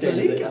 So what we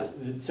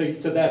say,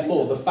 so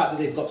therefore, the fact that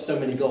they've got so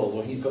many goals,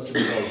 or he's got so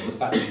many goals, the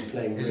fact that he's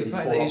playing really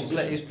poor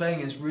opposition. He's playing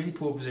in a really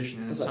poor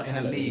position in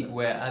a league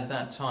where at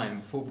that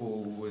time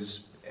football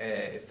was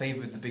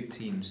favoured the big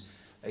teams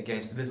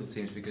against the little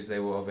teams because they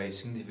were of a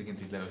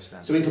significantly lower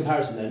standard. So in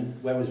comparison then,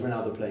 where was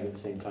Ronaldo playing at the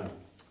same time?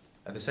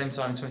 At the same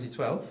time in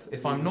 2012,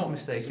 if I'm not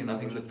mistaken, I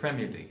think the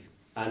Premier League.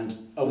 And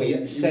are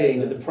we saying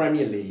that the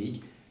Premier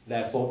League,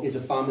 therefore, is a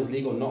Farmers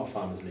League or not a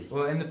Farmers League?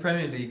 Well, in the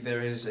Premier League, there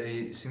is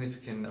a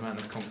significant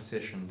amount of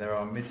competition. There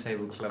are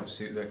mid-table clubs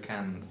that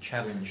can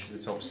challenge the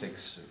top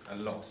six a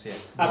lot, yeah.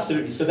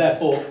 Absolutely. So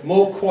therefore,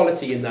 more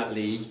quality in that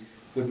league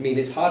would mean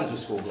it's harder to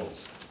score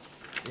goals.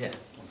 Yeah.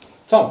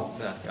 Tom?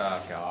 Can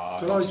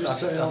I just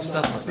say on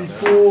that,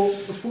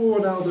 before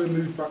Ronaldo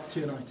moved back to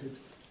United,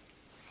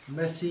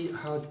 Messi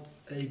had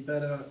a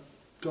better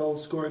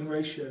goal-scoring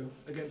ratio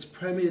against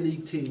Premier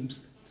League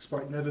teams,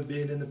 despite never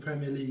being in the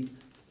Premier League,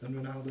 than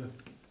Ronaldo.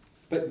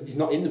 But he's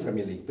not in the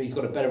Premier League, but he's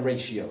got a better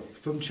ratio.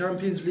 From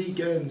Champions League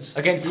games.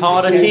 Against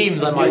harder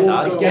teams, I might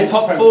add.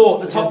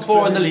 The top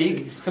four in the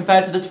league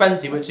compared to the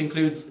 20, which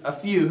includes a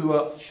few who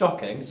are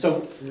shocking.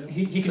 So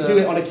he can do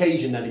it on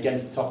occasion then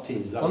against the top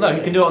teams. Well, no,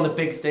 he can do it on the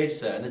big stage,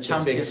 sir, in the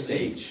Champions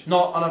League.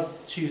 Not on a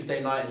Tuesday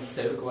night in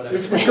Stoke or whatever.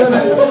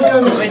 I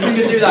mean,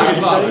 you can do that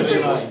as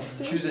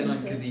well. Tuesday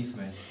night Cadiz,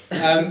 mate.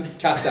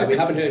 Kata, we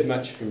haven't heard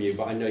much from you,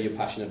 but I know you're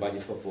passionate about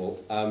your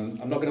football. I'm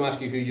not going to ask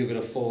you who you're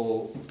going to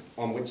fall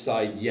on which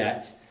side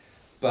yet,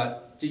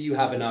 but do you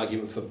have an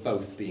argument for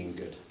both being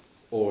good,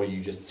 or are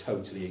you just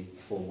totally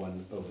for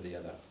one over the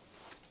other?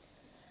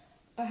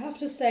 I have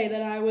to say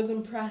that I was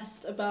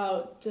impressed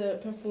about the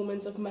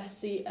performance of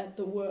Messi at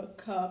the World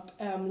Cup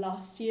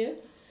last year,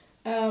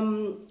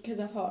 because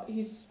I thought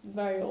he's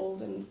very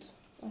old and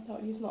I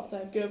thought he's not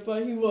that good,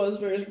 but he was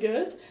really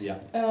good. Yeah.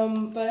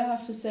 But I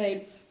have to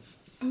say,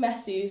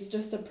 Messi is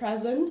just a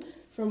present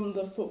from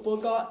the football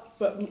god,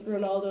 but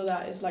Ronaldo,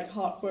 that is like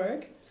hard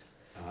work.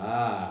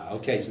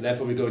 Okay, so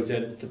therefore we go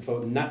into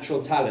for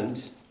natural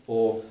talent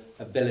or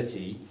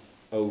ability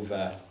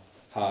over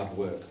hard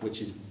work,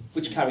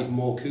 which carries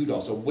more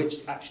kudos, or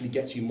which actually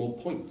gets you more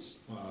points.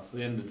 Well, at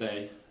the end of the day,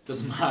 it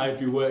doesn't matter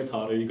if you worked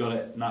harder, you got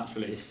it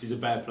naturally. If he's a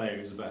better player,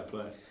 he's a better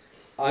player.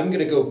 I'm going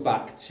to go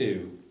back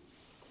to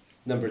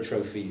number of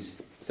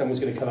trophies.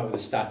 Someone's going to come up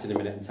with a stat in a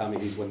minute and tell me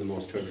who's won the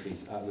most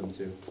trophies out of them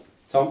two.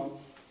 Tom?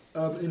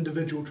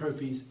 Individual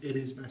trophies, it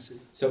is Messi.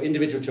 So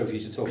individual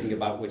trophies, you're talking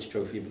about which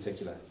trophy in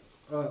particular?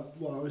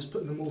 Well, I was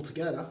putting them all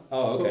together.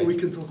 Oh, okay. But we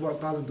can talk about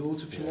Ballon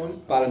d'Ors if you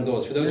want. Ballon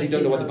d'Ors. For those who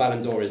don't know what the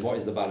Ballon d'Or is, what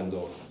is the Ballon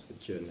d'Or? It's the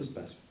journalist's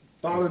best.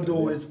 Ballon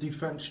d'Or is the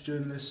French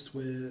journalist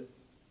where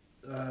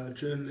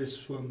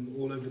journalists from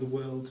all over the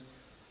world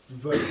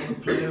vote on a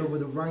player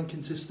with a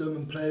ranking system,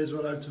 and players are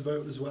allowed to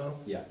vote as well.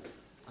 Yeah.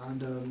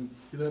 And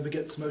whoever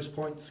gets most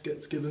points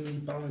gets given the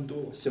Ballon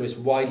d'Or. So it's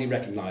widely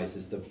recognised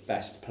as the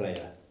best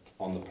player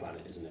on the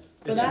planet, isn't it?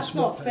 But that's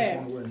not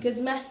fair,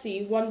 because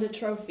Messi won the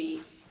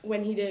trophy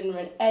when he didn't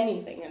win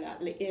anything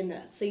in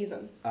that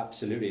season.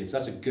 Absolutely, so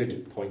that's a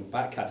good point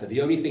back, Kata.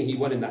 The only thing he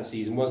won in that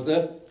season was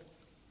the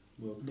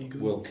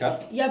World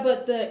Cup. Yeah,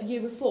 but the year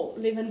before,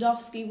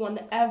 Lewandowski won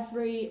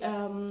every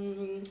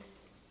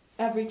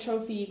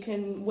trophy you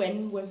can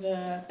win with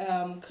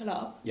a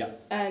club. Yeah.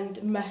 And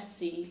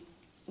Messi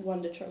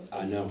won the trophy.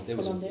 I know, it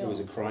was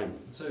a crime.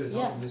 So it's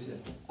not this year.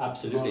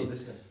 Absolutely.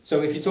 This year.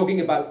 So if you're talking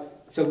about,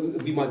 so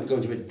we might be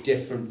going to a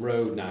different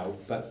road now,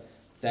 but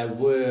there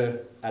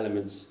were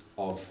elements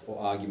of or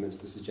arguments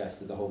to suggest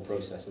that the whole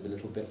process is a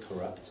little bit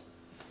corrupt,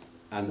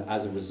 and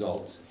as a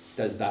result,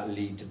 does that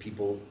lead to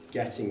people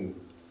getting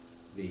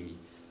the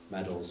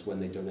medals when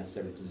they don't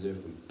necessarily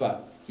deserve them?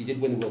 But he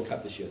did win the World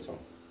Cup this year, Tom.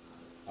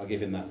 I'll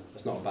give him that.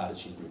 That's not a bad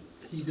achievement.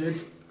 He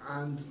did,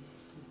 and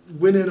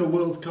winning a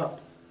World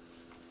Cup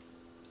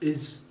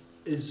is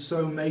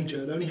so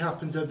major. It only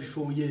happens every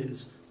 4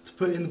 years. To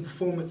put in the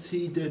performance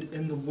he did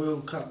in the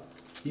World Cup,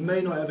 he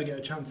may not ever get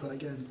a chance at that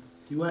again.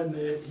 He went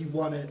there, he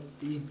won it,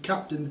 he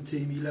captained the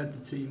team, he led the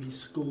team, he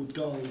scored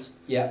goals.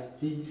 Yeah.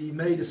 He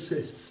made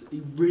assists.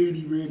 He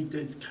really, really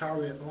did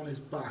carry it on his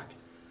back.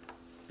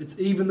 It's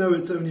even though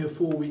it's only a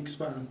 4-week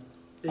span,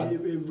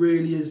 it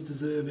really is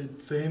deserving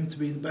for him to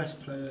be the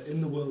best player in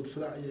the world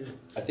for that year.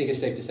 I think it's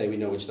safe to say we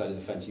know which side of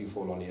the fence you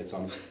fall on here,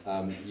 Tom.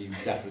 You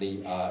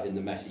definitely are in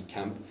the Messi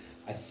camp.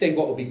 I think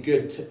what would be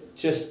good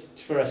just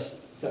for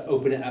us to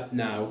open it up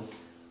now,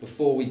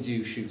 before we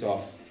do shoot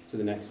off to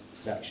the next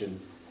section.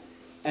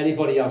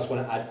 Anybody else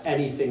want to add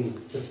anything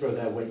to throw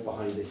their weight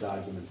behind this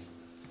argument?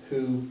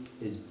 Who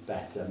is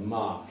better?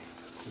 Mark,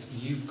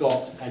 you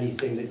got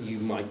anything that you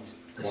might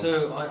want?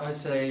 So I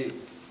say,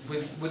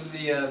 with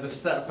the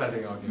stat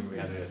padding argument we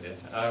had earlier,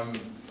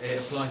 it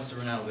applies to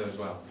Ronaldo as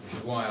well, which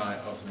is why I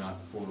ultimately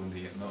fall on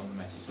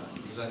the Messi side,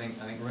 because I think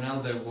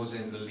Ronaldo was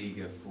in the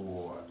Liga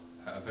for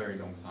a very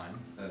long time,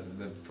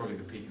 probably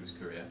the peak of his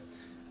career,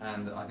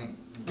 and I think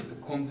the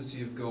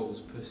quantity of goals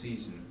per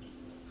season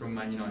from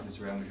Man United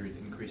to Real Madrid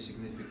increased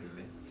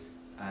significantly,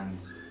 and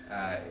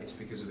it's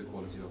because of the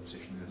quality of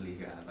opposition in the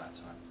Liga at that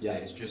time. Yeah,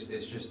 it's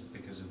just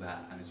because of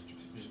that, and it's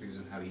just because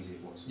of how easy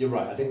it was. You're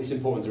right. I think it's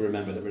important to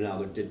remember that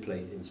Ronaldo did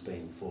play in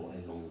Spain for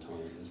a long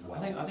time as well.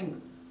 I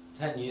think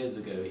 10 years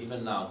ago,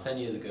 even now, 10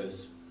 years ago,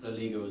 La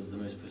Liga was the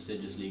most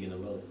prestigious league in the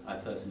world. I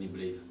personally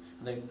believe.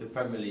 I think the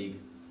Premier League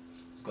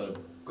has got a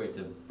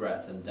greater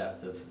breadth and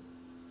depth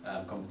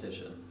of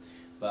competition,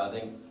 but I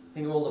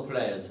think of all the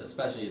players,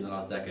 especially in the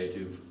last decade,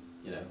 who've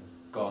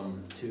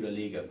gone to La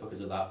Liga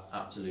because of that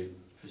absolute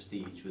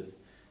prestige with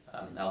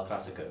El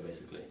Clasico,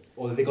 basically.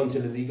 Or have they gone to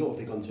La Liga, or have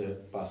they gone to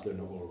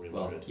Barcelona or Real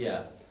Madrid? Well,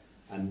 yeah,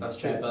 and that's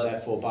true. But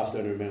therefore,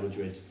 Barcelona and Real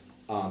Madrid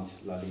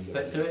aren't La Liga.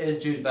 But so it is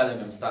Jude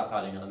Bellingham stat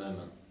padding at the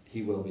moment.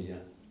 He will be, yeah.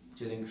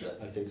 Do you think so?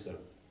 I think so.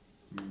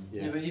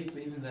 Yeah, but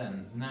even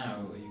then,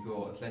 now you've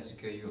got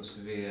Atletico, you've got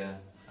Sevilla,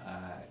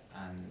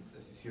 and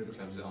a few other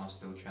clubs that are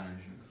still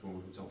challenging for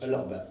the top. A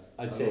little bit.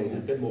 I'd say it's a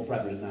bit more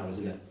prevalent now,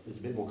 isn't it? It's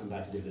a bit more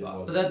competitive than it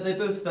was. But they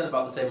both spent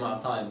about the same amount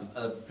of time,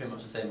 pretty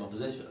much the same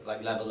opposition,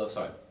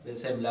 the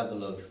same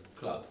level of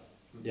club.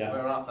 Yeah.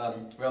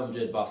 Real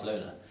Madrid,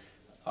 Barcelona,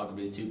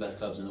 arguably the two best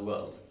clubs in the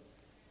world.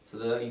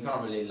 So you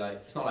can't really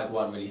it's not like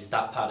one really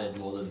stat padded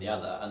more than the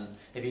other. And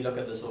if you look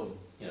at the sort of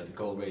the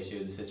goal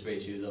ratios, assist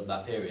ratios of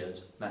that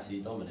period,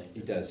 Messi dominated.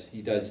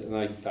 He does,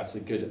 and that's a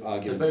good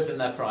argument. So both in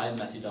their prime,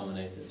 Messi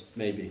dominated.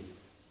 Maybe.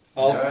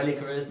 In their early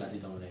careers, Messi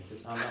dominated.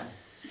 I'm not.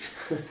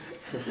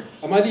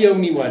 Am I the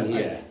only one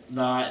here?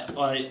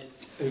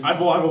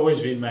 I've always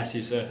been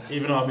Messi, so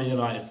even though I'm a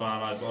United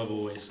fan, I've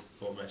always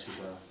thought Messi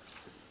better.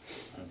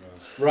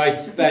 Right,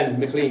 Ben,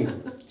 McLean,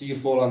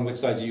 which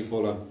side do you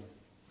fall on?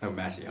 Oh,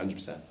 Messi,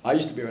 100%. I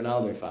used to be a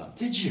Ronaldo fan.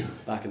 Did you?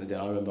 Back in the day,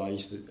 I remember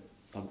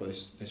I've got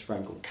this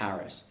friend called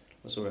Karis.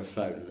 I saw her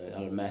phone and it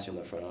had a Messi on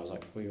the front. I was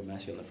like, what are you got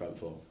Messi on the front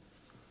for?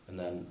 And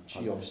then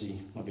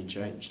I've been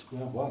changed.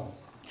 Yeah, well,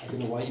 I don't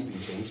know why you've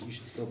been changed. You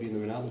should still be in the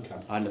Ronaldo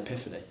camp. I had an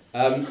epiphany.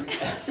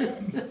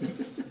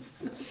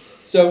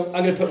 So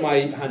I'm going to put my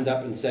hand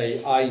up and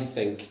say I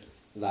think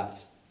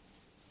that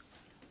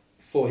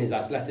for his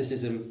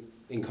athleticism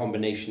in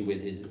combination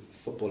with his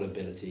football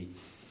ability,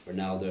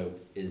 Ronaldo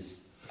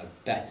is a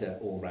better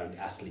all-round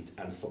athlete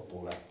and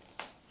footballer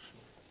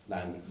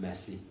than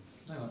Messi.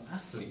 No,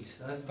 athlete.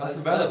 That's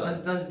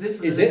irrelevant. That's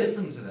different. Is There's it? a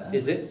difference there.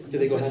 Is it? Do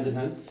they go hand in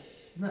hand?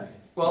 No.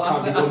 Well,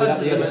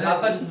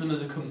 athleticism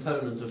is a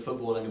component of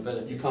footballing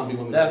ability. You can't be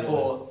one.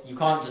 Therefore, you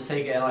can't just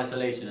take it in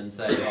isolation and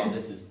say, "Oh,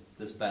 this is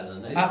better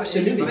than this."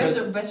 Absolutely.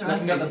 Better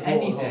athletes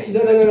any day.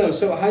 No.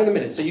 So hang on a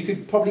minute. So you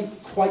could probably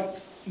quite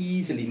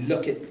easily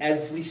look at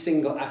every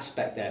single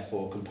aspect,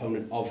 therefore,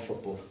 component of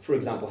football. For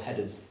example,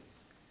 headers.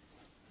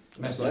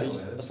 That's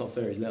not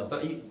fair, he's little.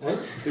 But you,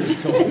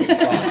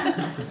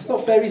 It's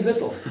not fair, he's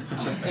little.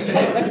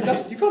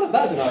 You can't have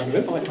that as an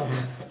argument.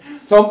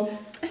 Tom?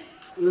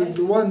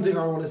 The one thing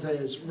I want to say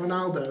is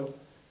Ronaldo,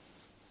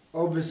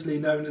 obviously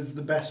known as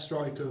the best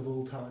striker of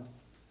all time.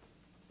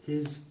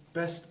 His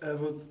best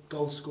ever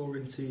goal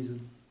scoring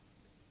season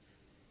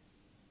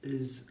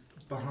is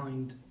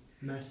behind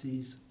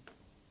Messi's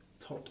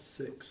top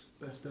 6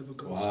 best ever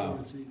goal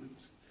scoring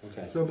seasons.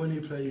 Okay. Someone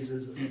who plays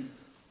as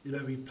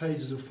he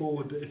plays as a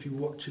forward, but if you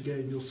watch a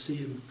game, you'll see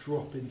him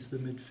drop into the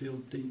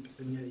midfield deep,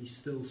 and yet he's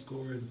still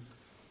scoring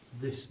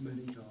this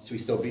many goals. So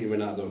he's still beating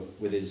Ronaldo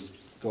with his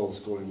goal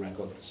scoring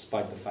record,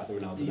 despite the fact that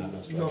Ronaldo's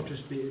not He's not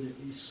just beating it,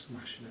 he's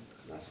smashing it.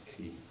 That's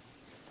key.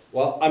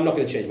 Well, I'm not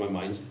going to change my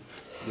mind.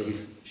 You'll be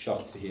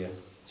shocked to hear.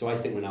 So I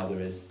think Ronaldo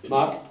is.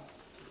 Mark?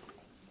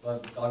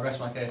 Well, I rest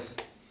my case.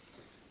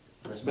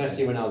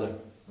 Messi, Ronaldo.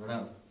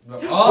 Ronaldo.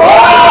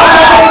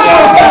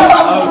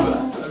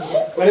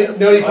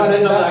 No, you can't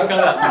end that.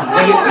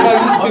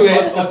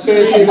 I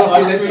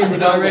screamed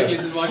directly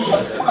to the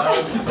microphone.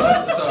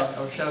 Sorry, I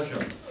was shell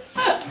shocked.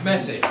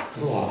 Messi.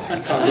 Oh, you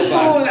can't go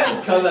back.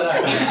 Let's cut that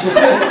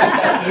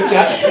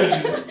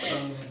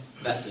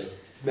out.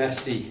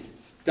 Messi.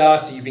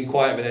 Darcy, you've been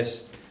quiet with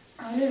this.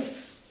 I don't.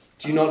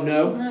 Do you not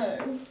know? No.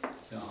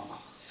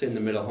 Sit in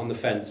the middle, on the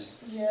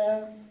fence.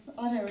 Yeah,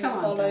 I don't really Come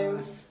on, follow.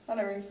 Daz. I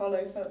don't really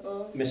follow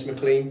football. Miss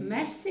McLean.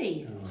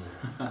 Messi.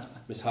 Oh.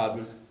 Miss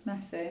Hardman.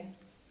 Messi.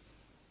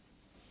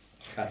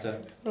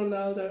 Kata.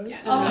 Ronaldo.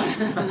 Yes.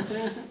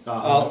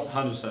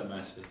 100%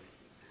 Messi.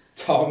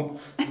 Tom.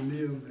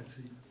 Leo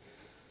Messi.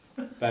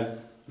 Ben.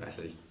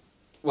 Messi.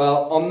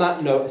 Well, on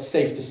that note, it's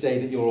safe to say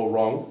that you're all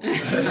wrong.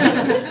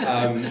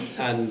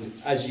 And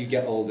as you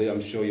get older,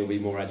 I'm sure you'll be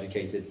more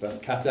educated.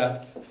 But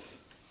Kata,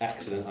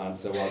 excellent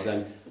answer, well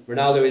done.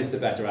 Ronaldo is the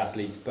better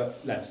athlete, but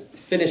let's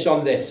finish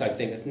on this, I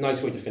think. It's a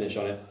nice way to finish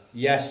on it.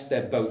 Yes,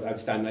 they're both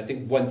outstanding. I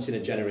think once in a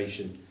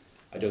generation,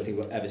 I don't think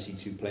we'll ever see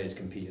two players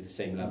compete at the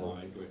same level.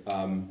 I agree.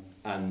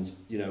 And,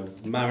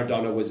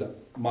 Maradona was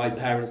my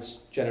parents'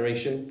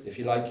 generation, if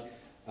you like.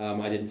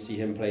 I didn't see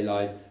him play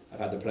live. I've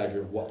had the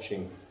pleasure of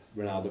watching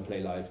Ronaldo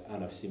play live,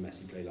 and I've seen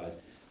Messi play live.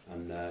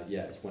 And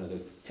it's one of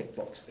those tick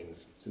box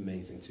things. It's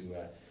amazing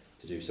to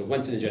do. So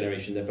once in a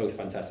generation, they're both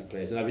fantastic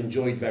players. And I've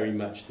enjoyed very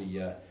much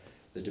the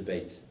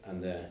debate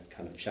and the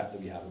kind of chat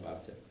that we have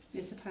about it.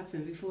 Mr.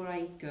 Patson, before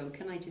I go,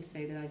 can I just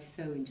say that I've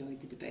so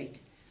enjoyed the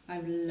debate.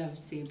 I've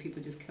loved seeing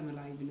people just come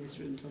alive in this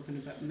room talking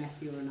about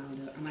Messi or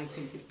Ronaldo, and I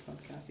think this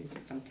podcast is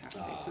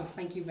fantastic. So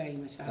thank you very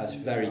much for having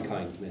me. That's very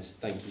kind, miss.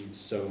 Thank you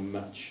so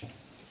much.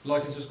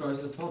 Like and subscribe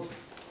to the pod.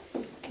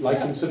 Like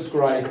and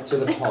subscribe to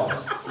the pod.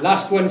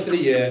 Last one for the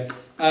year.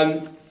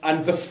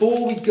 And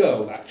before we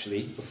go, actually,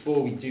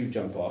 before we do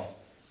jump off,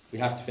 we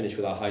have to finish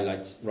with our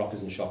highlights,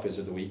 rockers and shockers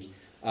of the week.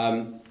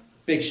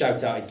 Big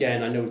shout out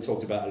again. I know we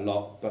talked about it a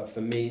lot, but for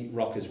me,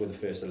 Rockers were the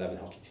first 11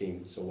 hockey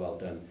team, so well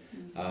done.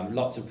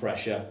 Lots of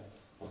pressure,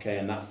 okay,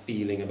 and that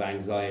feeling of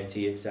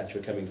anxiety,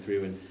 etc., coming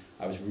through, and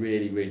I was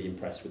really, really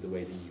impressed with the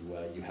way that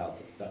you held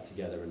that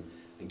together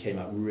and came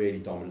out really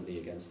dominantly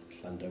against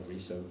Llandovery,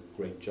 so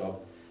great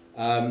job.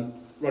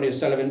 Ronnie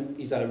O'Sullivan,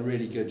 he's had a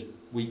really good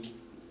week.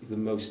 He's the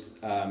most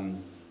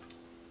won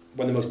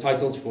the most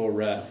titles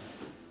for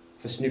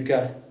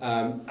snooker,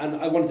 and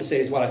I wanted to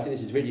say as well, I think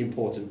this is really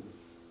important.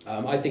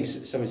 I think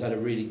someone who's had a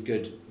really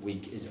good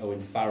week is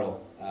Owen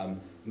Farrell.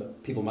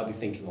 People might be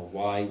thinking,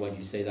 why do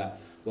you say that?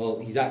 Well,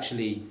 he's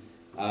actually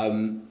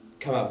come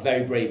out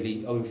very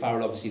bravely. Owen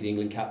Farrell, obviously the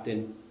England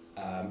captain,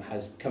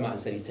 has come out and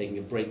said he's taking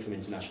a break from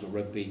international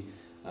rugby,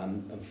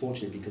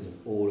 unfortunately because of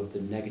all of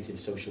the negative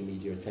social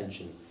media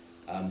attention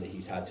that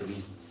he's had. So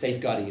he's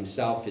safeguarding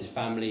himself, his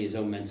family, his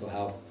own mental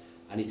health,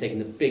 and he's taken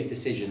the big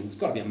decision, it's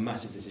got to be a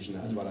massive decision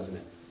as well, hasn't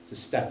it, to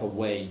step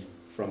away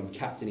from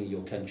captaining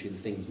your country, the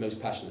thing he's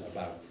most passionate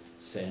about,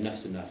 to say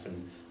enough's enough,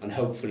 and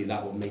hopefully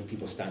that will make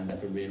people stand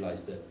up and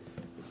realise that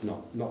it's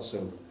not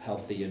so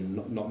healthy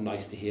and not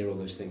nice to hear all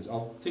those things.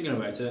 Thinking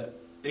about it,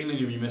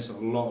 England will be missing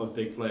a lot of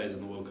big players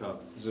in the World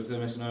Cup, because if they're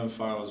missing Owen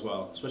Farrell as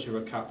well, especially for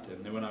a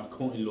captain, they won't have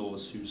Courtney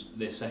Laws, who's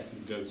their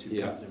second go-to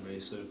captain,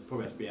 really, so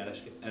probably have to be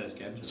Ellis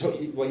Genge. So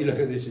what you look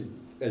at this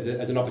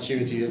as an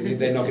opportunity that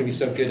they're not going to be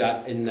so good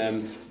at in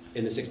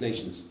the Six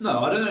Nations.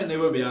 No, I don't think they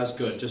won't be as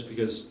good, just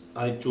because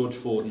I think George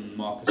Ford and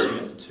Marcus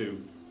Smith are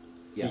two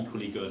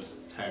equally good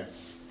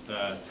 10s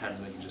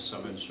they can just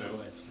sub in straight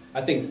away.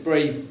 I think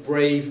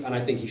brave, and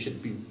I think he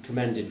should be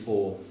commended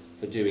for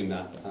doing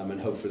that, and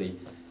hopefully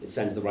it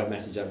sends the right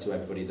message out to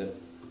everybody that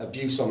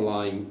abuse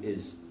online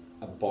is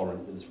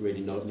abhorrent and it's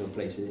really no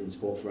place in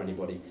sport for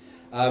anybody.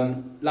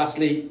 Last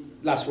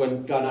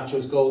one,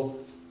 Garnacho's goal.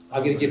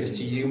 I'm going to give this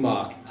to you,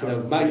 Mark. You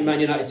know, Man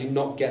United do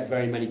not get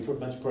very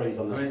much praise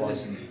on this point.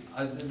 Listen,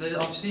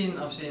 I've seen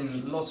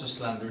lots of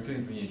slander,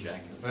 including from you,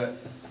 Jack. But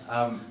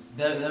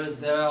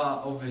there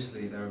are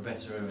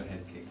better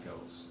overhead kick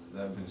goals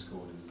that have been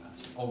scored in the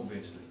past.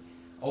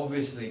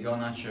 Obviously,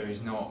 Garnacho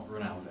is not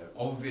Ronaldo.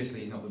 Obviously,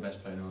 he's not the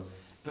best player in the world.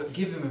 But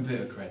give him a bit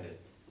of credit.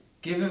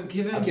 Give him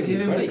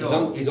the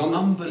goal. It's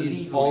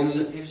unbelievable.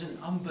 It was an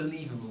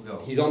unbelievable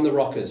goal. He's on the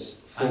rockers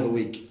for the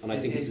week, and I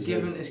think it's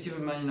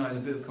given Man United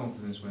a bit of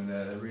confidence when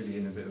they're really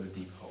in a bit of a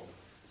deep hole.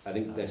 I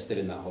think they're still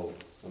in that hole,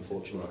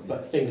 unfortunately. Right.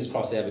 But fingers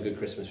crossed they have a good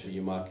Christmas for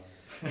you, Mark.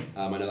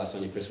 I know that's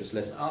on your Christmas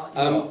list.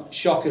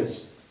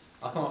 Shockers.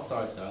 I'll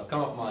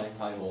come off my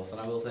high horse,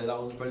 and I will say that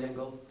was a brilliant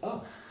goal.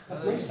 Oh,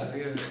 that's nice.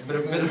 Bit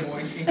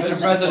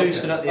of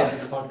resolution at the end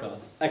of the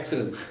podcast.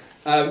 Excellent.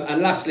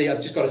 And lastly,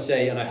 I've just got to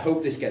say, and I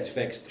hope this gets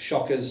fixed,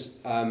 shockers.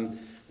 The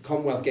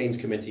Commonwealth Games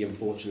Committee,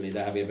 unfortunately,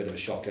 they're having a bit of a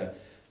shocker.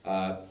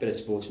 Bit of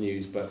sports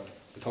news, but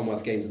the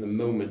Commonwealth Games at the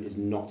moment is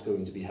not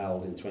going to be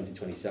held in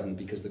 2027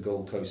 because the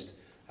Gold Coast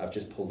have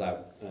just pulled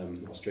out.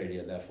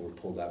 Australia, therefore,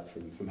 pulled out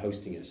from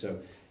hosting it. So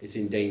it's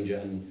in danger.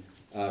 And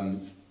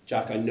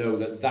Jack, I know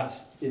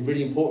that's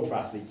really important for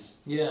athletes.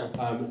 Yeah.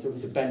 So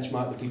it's a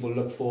benchmark that people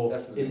look for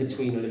Definitely. in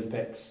between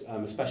Olympics,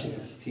 especially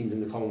for teams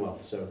in the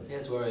Commonwealth. So yeah,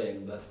 it's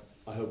worrying, but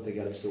I hope they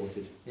get it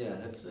sorted. Yeah,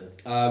 I hope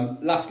so.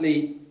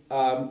 Lastly,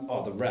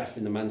 the ref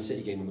in the Man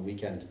City game on the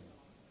weekend.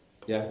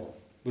 Yeah,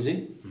 was he?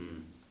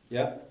 Mm.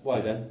 Yeah.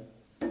 Why then?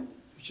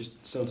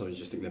 Sometimes you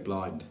just think they're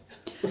blind.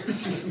 But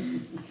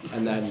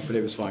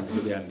it was fine because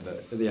at the end of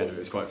it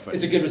was quite funny.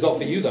 It's a good result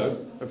for you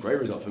though. A great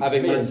result for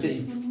having me. Man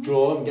City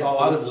draw and get.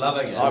 I was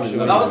loving it.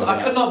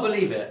 I could not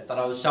believe it that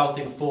I was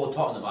shouting for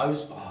Tottenham. It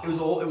was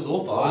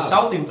awful. Wow. I was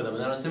shouting for them,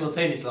 and then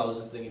simultaneously I was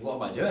just thinking, what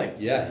am I doing?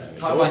 Yeah.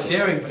 How am I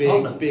cheering for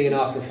Tottenham? Being an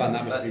Arsenal fan,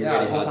 that must be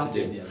really hard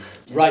to do.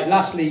 Right.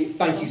 Lastly,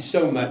 thank you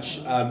so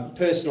much.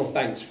 Personal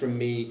thanks from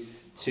me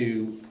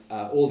to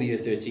all the Year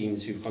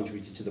 13s who've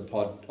contributed to the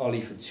pod.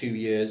 Ollie for 2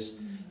 years.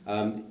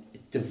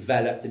 It's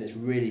developed and it's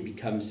really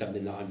become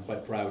something that I'm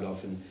quite proud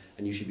of,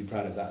 and you should be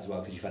proud of that as well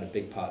because you've had a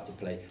big part to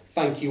play.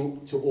 Thank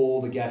you to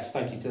all the guests.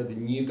 Thank you to the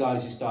new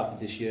guys who started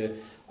this year.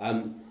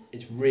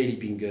 It's really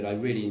been good. I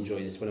really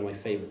enjoyed this. One of my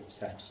favourite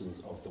sections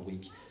of the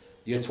week.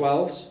 Year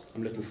 12s,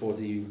 I'm looking forward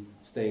to you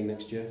staying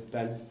next year.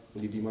 Ben,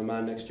 will you be my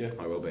man next year?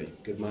 I will be.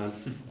 Good man.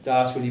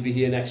 Das, will you be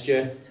here next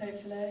year?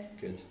 Hopefully.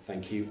 Good,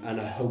 thank you. And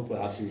I hope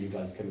we'll have some new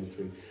guys coming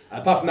through.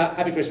 Apart from that,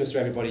 happy Christmas to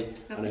everybody.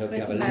 And I hope you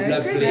have a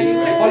lovely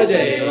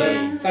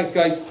holiday. Thanks,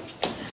 guys.